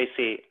you,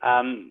 Tracy,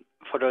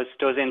 for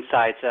those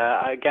insights.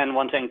 I again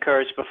want to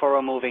encourage, before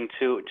we're moving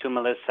to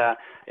Melissa,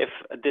 if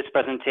this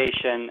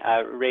presentation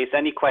raised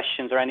any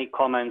questions or any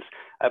comments,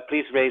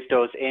 please raise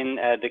those in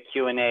the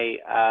Q&A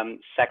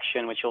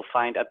section, which you'll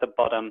find at the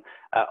bottom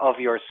of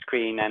your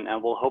screen, and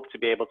we'll hope to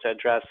be able to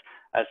address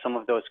some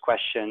of those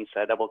questions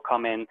that will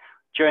come in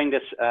during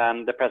this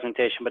the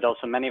presentation, but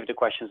also many of the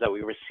questions that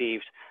we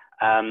received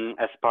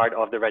as part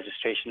of the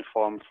registration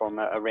form from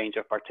a range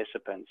of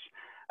participants.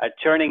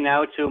 Turning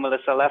now to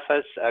Melissa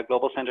Leffes,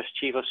 Global Center's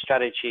Chief of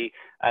Strategy,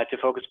 to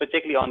focus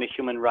particularly on the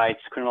human rights,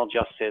 criminal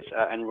justice,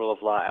 and rule of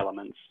law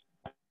elements.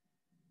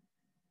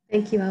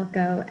 Thank you,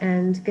 Elko,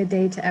 and good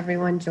day to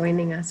everyone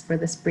joining us for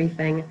this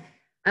briefing.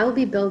 I will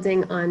be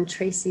building on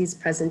Tracy's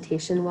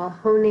presentation while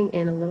honing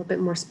in a little bit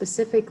more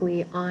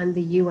specifically on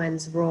the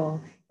UN's role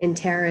in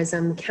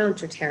terrorism,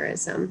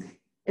 counterterrorism,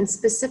 and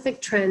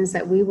specific trends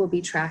that we will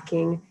be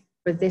tracking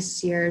for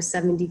this year's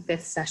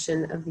 75th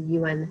session of the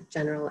UN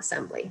General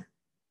Assembly.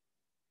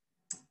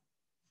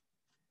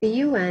 The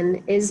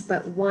UN is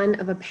but one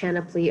of a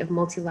panoply of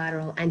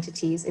multilateral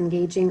entities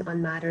engaging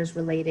on matters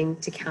relating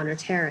to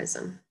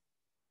counterterrorism.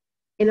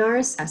 In our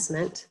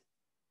assessment,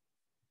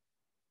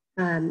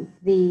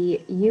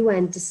 the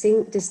UN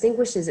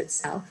distinguishes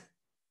itself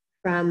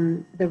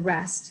from the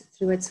rest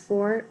through its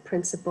four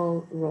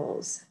principal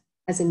roles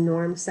as a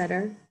norm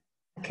setter,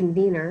 a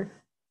convener,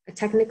 a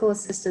technical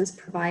assistance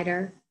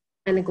provider,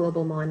 and a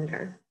global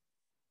monitor.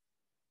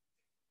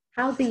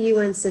 How the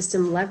UN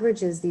system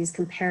leverages these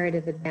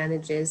comparative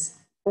advantages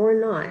or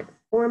not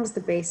forms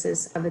the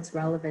basis of its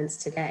relevance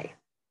today.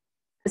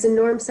 As a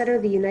norm setter,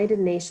 the United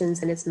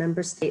Nations and its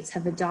member states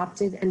have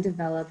adopted and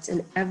developed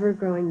an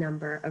ever-growing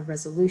number of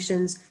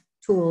resolutions,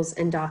 tools,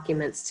 and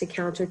documents to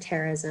counter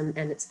terrorism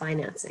and its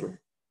financing.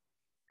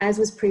 As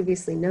was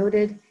previously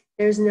noted,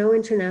 there is no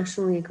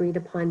internationally agreed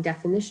upon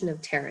definition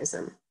of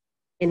terrorism.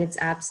 In its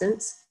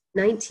absence,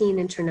 19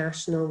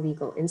 international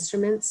legal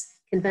instruments,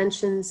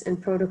 conventions,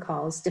 and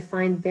protocols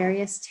define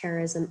various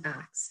terrorism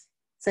acts,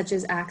 such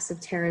as acts of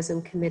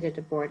terrorism committed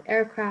aboard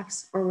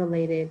aircrafts or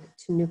related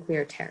to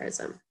nuclear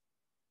terrorism.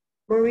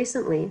 More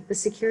recently, the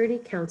Security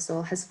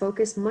Council has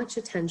focused much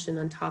attention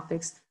on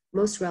topics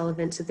most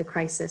relevant to the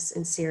crisis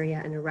in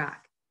Syria and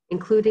Iraq,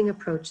 including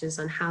approaches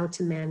on how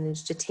to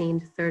manage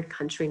detained third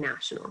country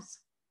nationals.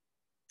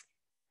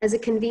 As a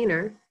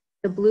convener,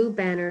 the Blue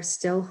Banner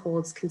still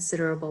holds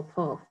considerable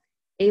pull,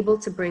 able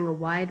to bring a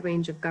wide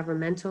range of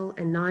governmental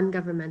and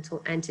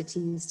non-governmental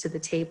entities to the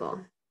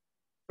table.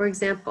 For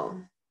example,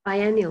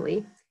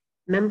 biennially,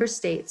 member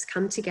states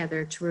come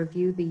together to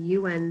review the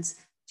UN's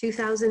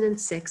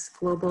 2006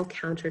 Global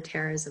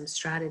Counterterrorism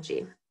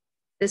Strategy.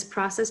 This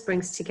process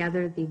brings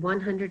together the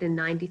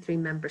 193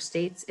 member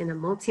states in a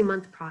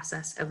multi-month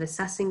process of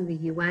assessing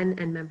the UN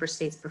and member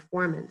states'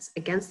 performance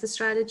against the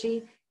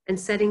strategy and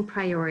setting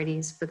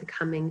priorities for the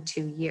coming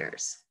 2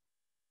 years.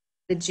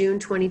 The June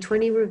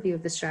 2020 review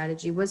of the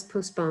strategy was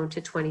postponed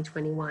to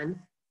 2021,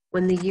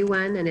 when the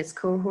UN and its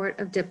cohort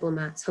of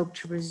diplomats hope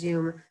to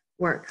resume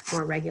work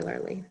more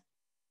regularly.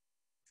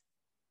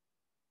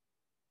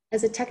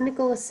 As a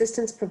technical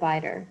assistance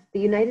provider, the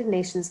United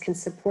Nations can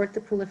support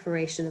the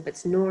proliferation of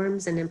its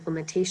norms and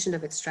implementation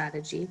of its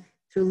strategy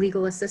through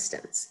legal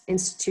assistance,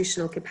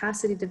 institutional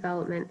capacity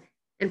development,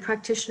 and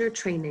practitioner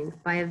training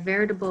by a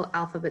veritable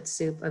alphabet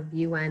soup of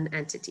UN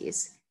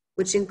entities,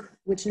 which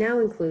now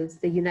includes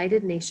the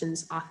United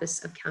Nations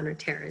Office of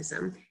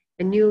Counterterrorism,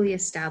 a newly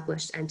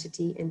established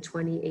entity in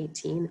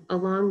 2018,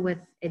 along with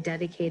a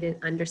dedicated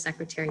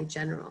Undersecretary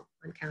General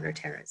on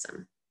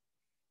Counterterrorism.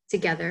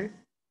 Together,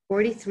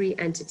 43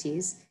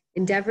 entities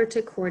endeavor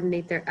to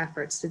coordinate their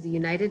efforts through the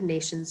United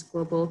Nations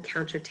Global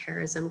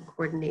Counterterrorism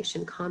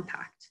Coordination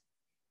Compact.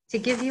 To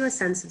give you a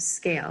sense of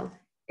scale,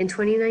 in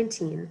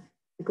 2019,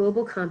 the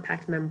Global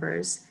Compact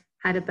members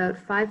had about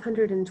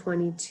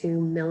 522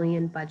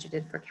 million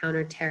budgeted for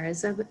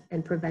counterterrorism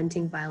and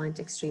preventing violent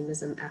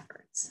extremism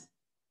efforts.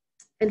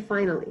 And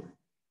finally,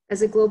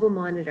 as a global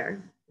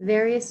monitor,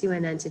 various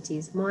UN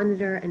entities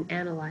monitor and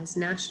analyze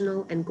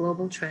national and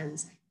global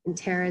trends in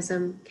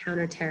terrorism,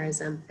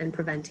 counterterrorism, and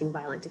preventing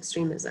violent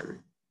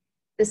extremism.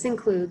 This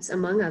includes,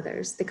 among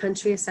others, the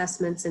country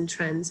assessments and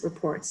trends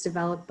reports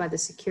developed by the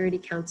Security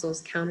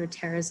Council's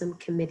Counterterrorism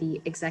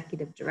Committee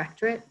Executive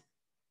Directorate,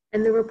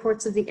 and the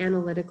reports of the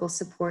Analytical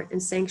Support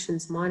and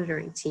Sanctions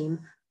Monitoring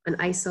Team on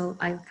ISIL,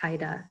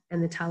 Al-Qaeda,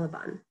 and the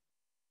Taliban.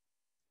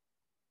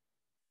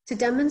 To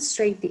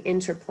demonstrate the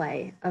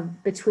interplay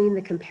between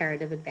the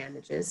comparative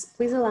advantages,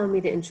 please allow me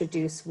to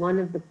introduce one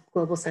of the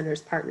Global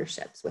Center's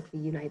partnerships with the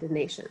United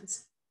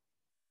Nations.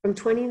 From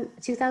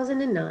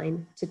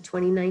 2009 to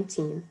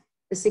 2019,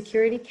 the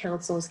Security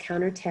Council's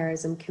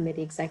Counterterrorism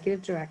Committee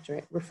Executive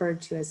Directorate,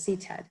 referred to as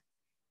CTED,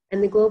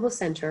 and the Global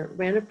Center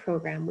ran a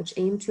program which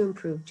aimed to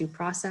improve due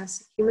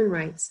process, human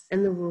rights,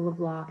 and the rule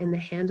of law in the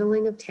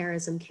handling of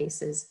terrorism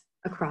cases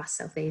across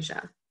South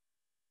Asia.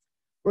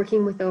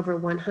 Working with over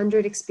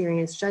 100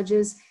 experienced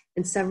judges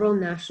and several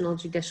national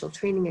judicial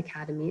training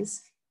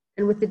academies,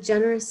 and with the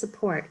generous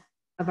support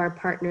of our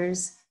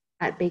partners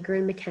at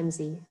Baker &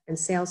 McKenzie and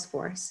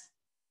Salesforce,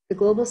 the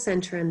Global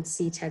Center and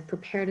CTED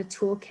prepared a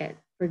toolkit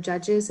for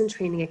judges and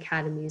training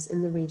academies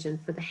in the region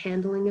for the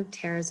handling of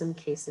terrorism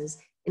cases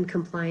in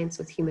compliance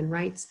with human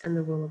rights and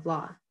the rule of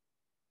law.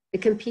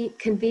 The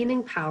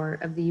convening power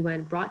of the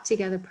UN brought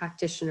together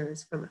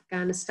practitioners from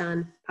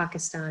Afghanistan,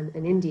 Pakistan,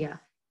 and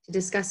India to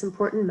discuss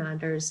important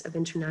matters of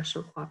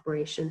international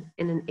cooperation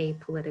in an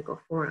apolitical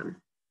forum.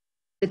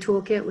 The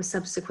toolkit was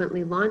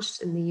subsequently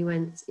launched in the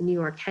UN's New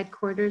York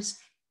headquarters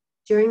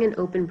during an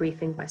open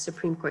briefing by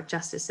Supreme Court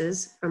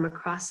justices from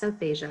across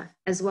South Asia,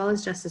 as well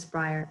as Justice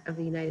Breyer of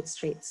the United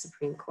States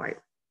Supreme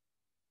Court.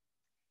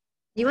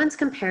 UN's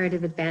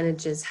comparative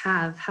advantages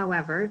have,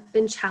 however,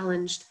 been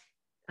challenged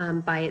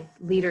by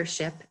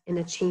leadership in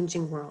a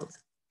changing world,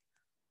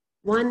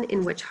 one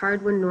in which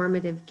hard-won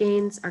normative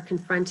gains are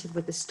confronted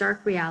with the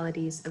stark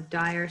realities of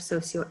dire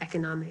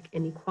socioeconomic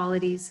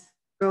inequalities,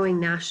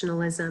 growing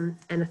nationalism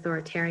and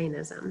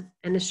authoritarianism,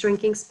 and a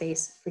shrinking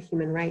space for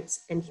human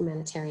rights and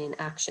humanitarian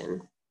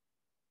action.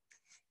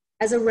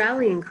 As a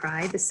rallying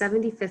cry, the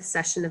 75th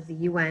session of the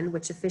UN,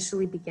 which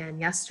officially began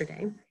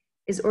yesterday,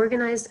 is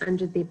organized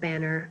under the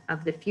banner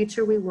of "The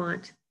Future We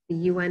Want, the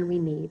UN We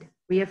Need,"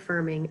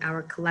 reaffirming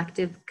our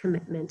collective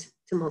commitment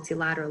to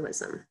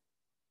multilateralism.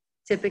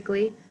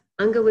 Typically,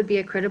 UNGA would be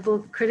a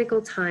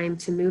critical time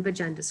to move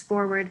agendas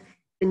forward.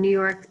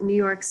 New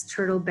York's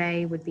Turtle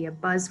Bay would be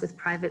abuzz with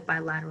private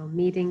bilateral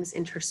meetings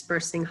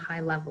interspersing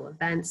high-level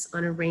events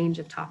on a range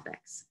of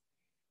topics.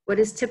 What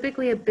is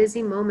typically a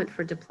busy moment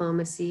for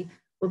diplomacy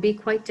will be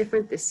quite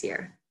different this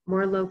year,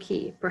 more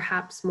low-key,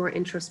 perhaps more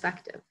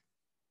introspective.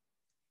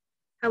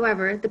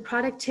 However, the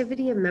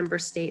productivity of member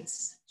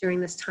states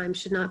during this time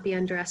should not be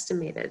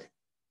underestimated,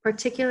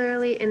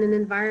 particularly in an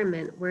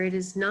environment where it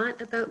is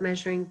not about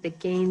measuring the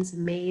gains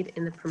made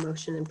in the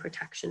promotion and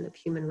protection of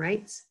human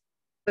rights,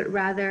 but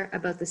rather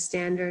about the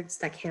standards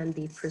that can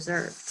be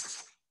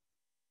preserved.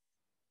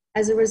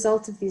 As a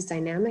result of these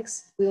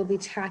dynamics, we will be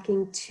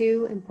tracking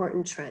two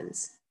important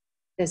trends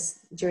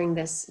during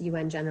this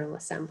UN General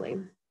Assembly.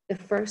 The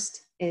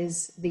first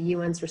is the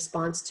UN's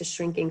response to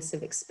shrinking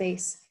civic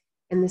space,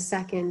 and the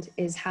second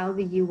is how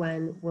the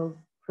UN will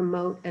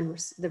promote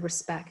the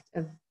respect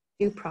of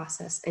due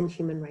process and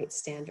human rights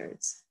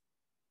standards.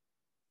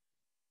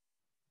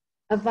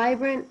 A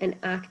vibrant and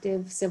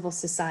active civil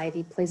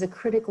society plays a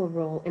critical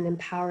role in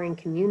empowering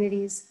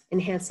communities,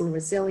 enhancing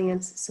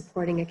resilience,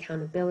 supporting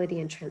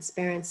accountability and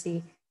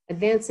transparency,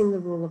 advancing the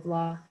rule of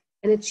law,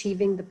 and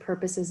achieving the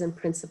purposes and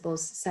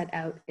principles set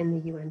out in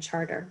the UN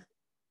Charter.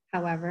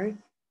 However,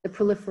 the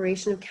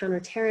proliferation of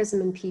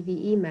counterterrorism and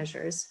PVE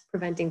measures,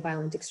 preventing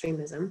violent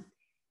extremism,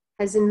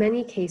 has in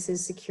many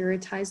cases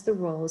securitized the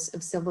roles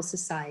of civil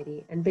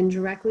society and been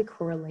directly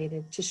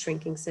correlated to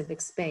shrinking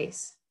civic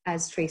space,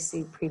 as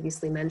Tracy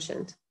previously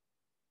mentioned.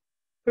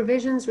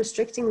 Provisions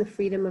restricting the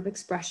freedom of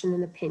expression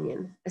and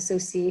opinion,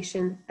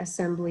 association,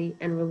 assembly,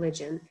 and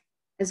religion,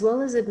 as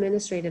well as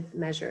administrative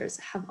measures,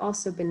 have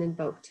also been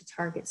invoked to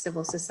target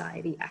civil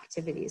society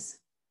activities.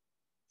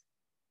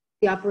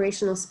 The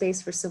operational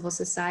space for civil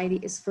society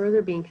is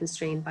further being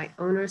constrained by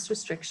onerous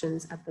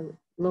restrictions at the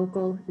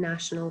local,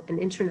 national, and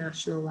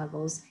international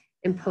levels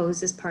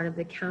imposed as part of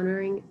the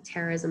countering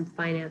terrorism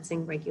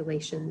financing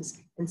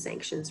regulations and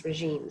sanctions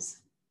regimes.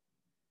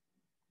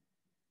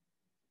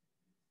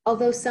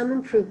 Although some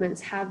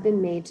improvements have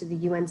been made to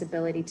the UN's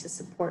ability to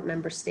support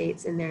member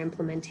states in their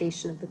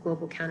implementation of the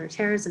global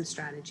counterterrorism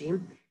strategy,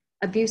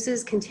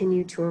 abuses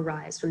continue to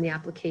arise from the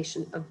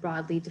application of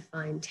broadly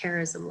defined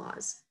terrorism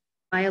laws.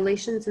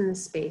 Violations in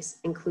this space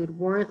include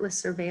warrantless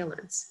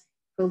surveillance,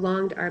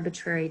 prolonged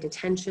arbitrary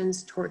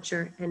detentions,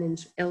 torture,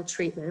 and ill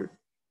treatment,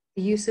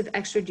 the use of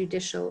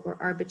extrajudicial or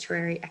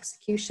arbitrary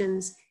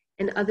executions,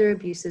 and other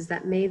abuses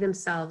that may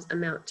themselves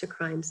amount to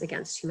crimes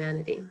against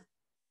humanity.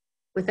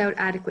 Without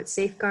adequate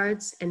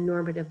safeguards and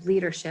normative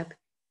leadership,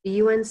 the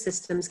UN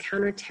system's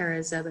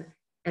counterterrorism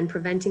and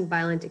preventing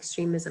violent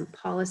extremism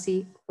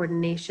policy,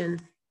 coordination,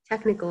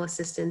 technical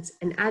assistance,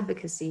 and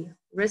advocacy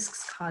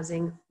risks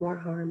causing more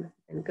harm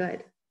than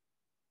good.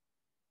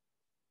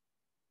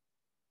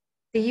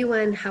 The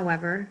UN,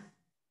 however,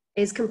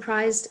 is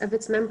comprised of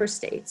its member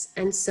states,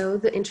 and so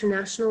the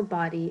international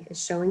body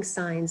is showing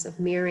signs of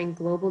mirroring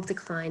global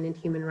decline in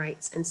human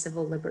rights and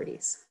civil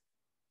liberties.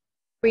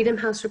 Freedom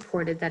House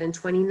reported that in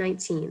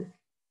 2019,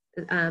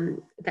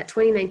 that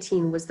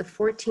 2019 was the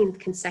 14th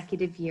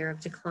consecutive year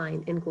of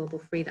decline in global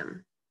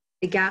freedom.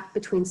 The gap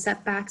between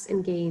setbacks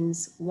and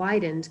gains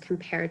widened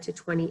compared to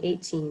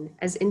 2018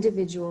 as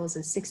individuals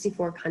in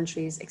 64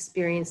 countries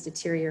experienced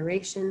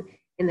deterioration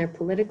in their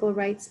political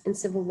rights and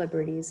civil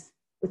liberties,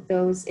 with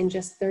those in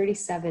just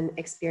 37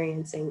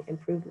 experiencing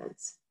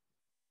improvements.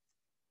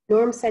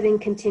 Norm setting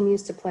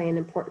continues to play an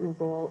important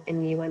role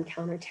in UN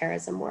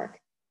counterterrorism work,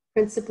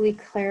 principally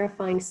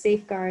clarifying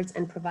safeguards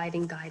and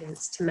providing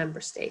guidance to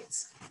member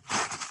states.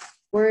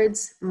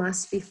 Words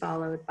must be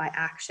followed by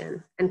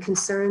action, and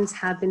concerns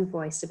have been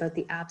voiced about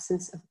the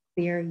absence of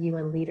clear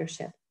UN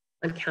leadership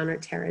on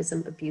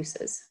counterterrorism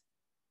abuses.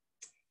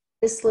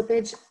 This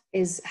slippage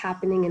is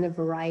happening in a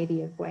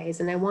variety of ways,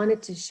 and I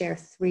wanted to share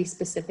 3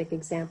 specific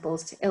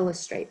examples to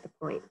illustrate the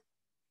point.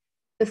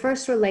 The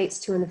first relates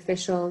to an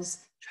official's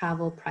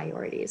travel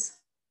priorities.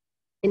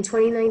 In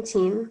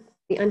 2019,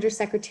 the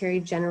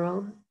Undersecretary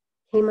General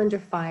came under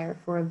fire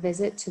for a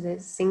visit to the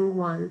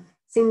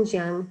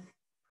Xinjiang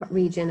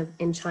region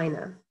in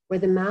China, where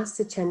the mass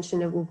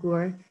detention of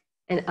Uyghur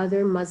and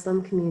other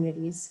Muslim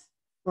communities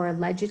for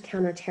alleged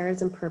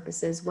counterterrorism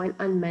purposes went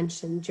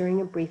unmentioned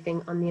during a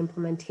briefing on the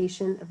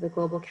implementation of the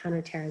global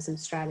counterterrorism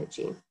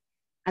strategy.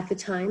 At the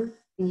time,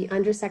 the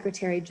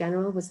Undersecretary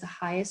General was the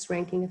highest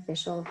ranking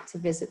official to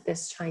visit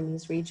this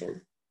Chinese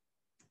region.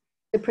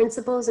 The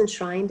principles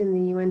enshrined in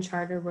the UN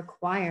Charter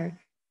require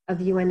of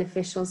UN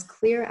officials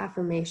clear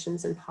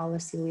affirmations and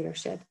policy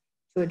leadership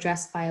to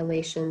address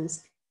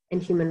violations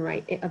and human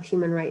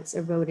rights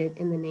eroded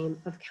in the name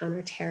of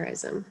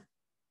counterterrorism.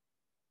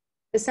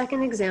 The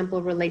second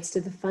example relates to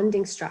the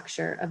funding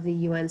structure of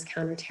the UN's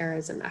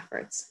counterterrorism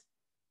efforts.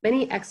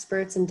 Many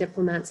experts and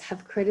diplomats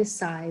have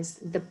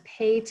criticized the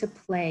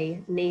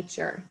pay-to-play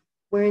nature,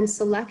 wherein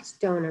select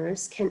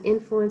donors can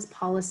influence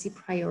policy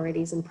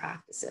priorities and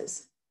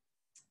practices.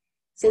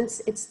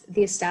 Since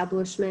the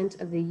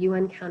establishment of the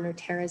UN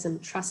Counterterrorism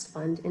Trust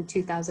Fund in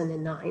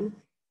 2009,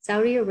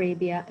 Saudi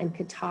Arabia and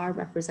Qatar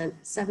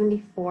represent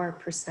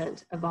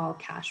 74% of all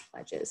cash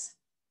pledges.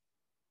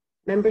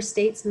 Member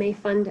states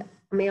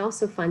may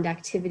also fund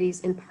activities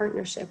in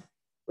partnership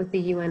with the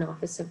UN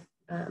Office of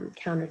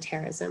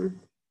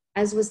Counterterrorism,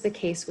 as was the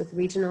case with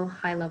regional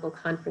high-level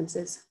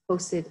conferences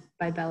hosted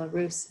by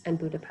Belarus and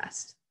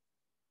Budapest.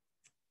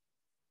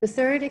 The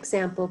third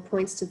example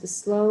points to the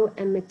slow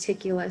and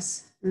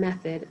meticulous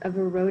method of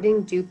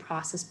eroding due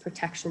process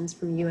protections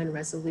from UN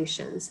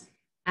resolutions,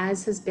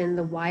 as has been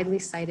the widely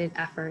cited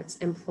efforts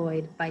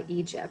employed by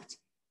Egypt,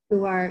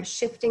 who are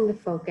shifting the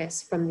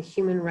focus from the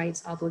human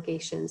rights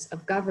obligations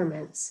of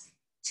governments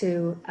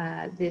to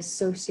the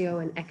socio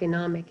and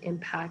economic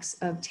impacts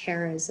of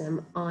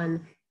terrorism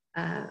on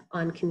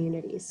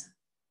communities.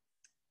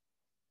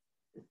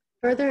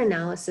 Further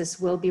analysis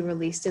will be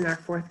released in our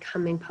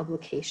forthcoming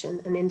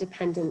publication, an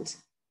independent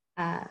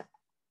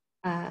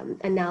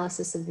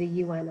analysis of the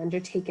UN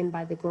undertaken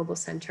by the Global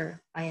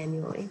Center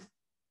biannually.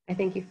 I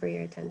thank you for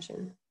your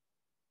attention.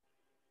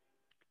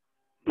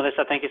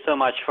 Melissa, thank you so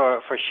much for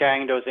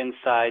sharing those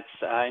insights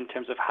in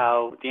terms of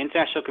how the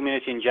international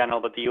community in general,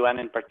 but the UN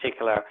in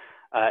particular,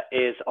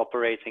 is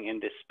operating in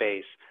this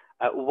space.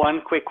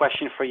 One quick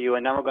question for you,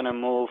 and then we're going to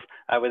move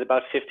with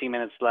about 15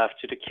 minutes left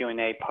to the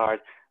Q&A part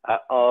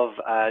of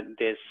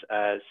this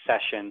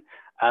session.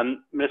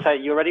 Melissa,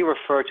 you already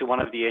referred to one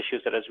of the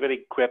issues that has really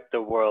gripped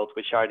the world,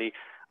 which are the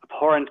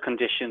abhorrent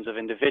conditions of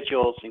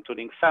individuals,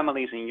 including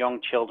families and young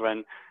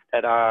children,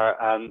 that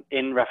are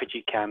in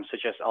refugee camps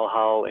such as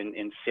Al-Hol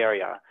in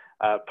Syria,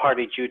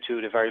 partly due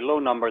to the very low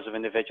numbers of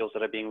individuals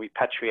that are being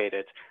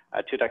repatriated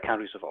to their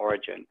countries of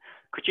origin.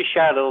 Could you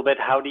share a little bit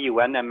how the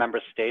UN and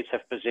member states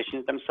have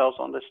positioned themselves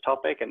on this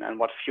topic and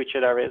what future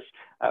there is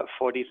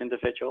for these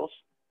individuals?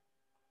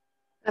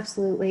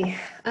 Absolutely.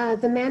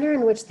 The manner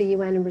in which the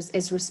UN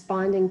is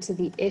responding to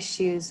the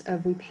issues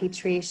of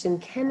repatriation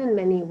can in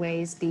many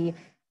ways be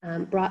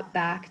brought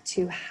back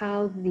to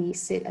how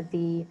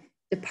the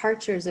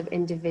departures of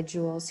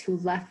individuals who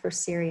left for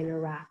Syria and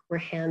Iraq were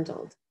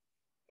handled.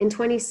 In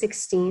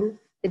 2016,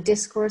 the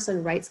discourse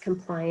on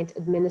rights-compliant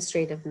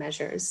administrative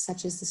measures,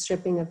 such as the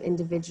stripping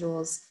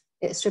individuals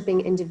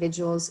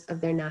of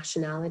their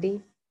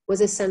nationality,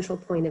 was a central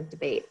point of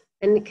debate,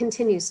 and it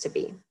continues to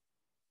be.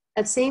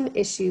 That same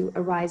issue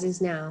arises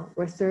now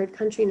where third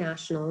country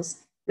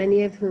nationals,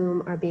 many of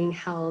whom are being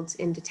held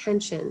in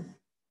detention,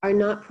 are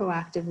not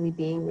proactively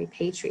being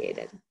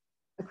repatriated.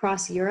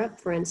 Across Europe,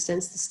 for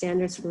instance, the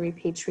standards for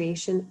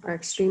repatriation are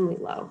extremely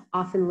low,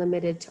 often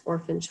limited to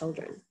orphan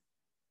children.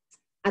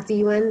 At the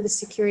UN, the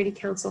Security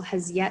Council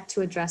has yet to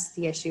address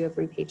the issue of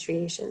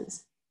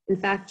repatriations. In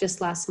fact,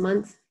 just last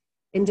month,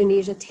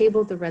 Indonesia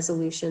tabled the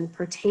resolution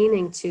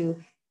pertaining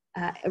to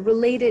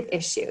related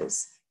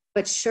issues,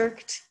 but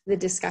shirked the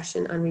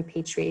discussion on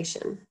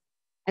repatriation.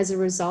 As a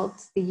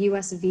result, the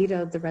US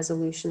vetoed the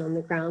resolution on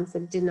the grounds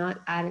that it did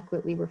not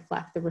adequately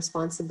reflect the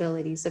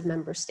responsibilities of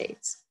member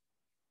states.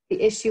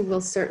 The issue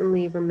will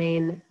certainly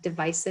remain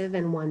divisive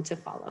and one to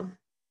follow.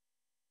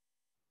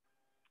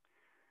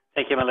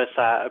 Thank you,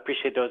 Melissa. I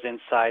appreciate those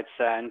insights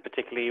and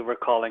particularly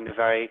recalling the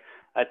very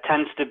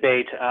tense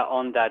debate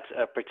on that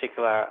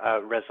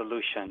particular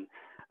resolution.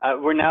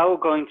 We're now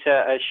going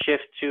to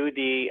shift to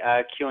the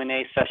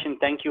Q&A session.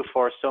 Thank you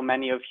for so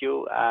many of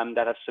you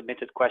that have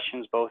submitted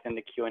questions both in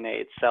the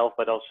Q&A itself,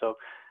 but also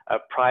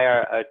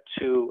prior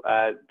to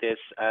this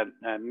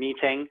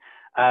meeting.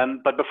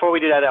 But before we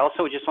do that, I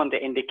also just want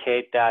to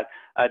indicate that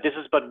this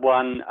is but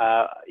one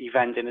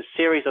event in a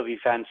series of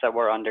events that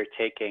we're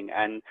undertaking.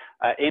 And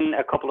in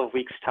a couple of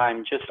weeks'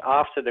 time, just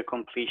after the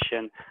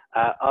completion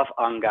of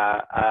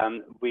UNGA,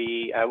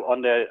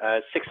 on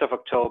the 6th of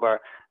October,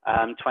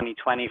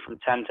 2020 from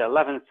 10 to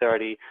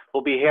 11:30,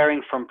 we'll be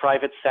hearing from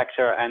private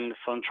sector and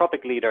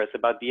philanthropic leaders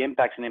about the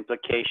impacts and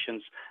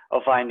implications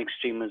of violent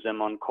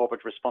extremism on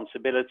corporate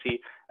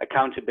responsibility,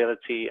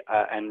 accountability,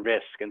 and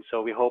risk. And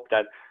so we hope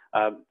that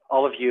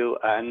all of you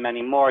and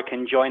many more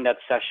can join that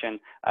session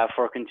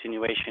for a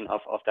continuation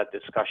of that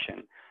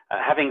discussion.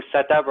 Having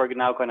said that, we're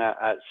now going to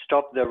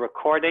stop the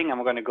recording and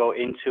we're going to go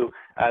into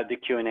the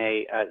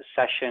Q&A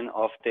session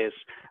of this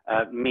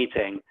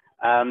meeting.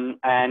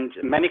 And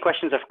many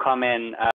questions have come in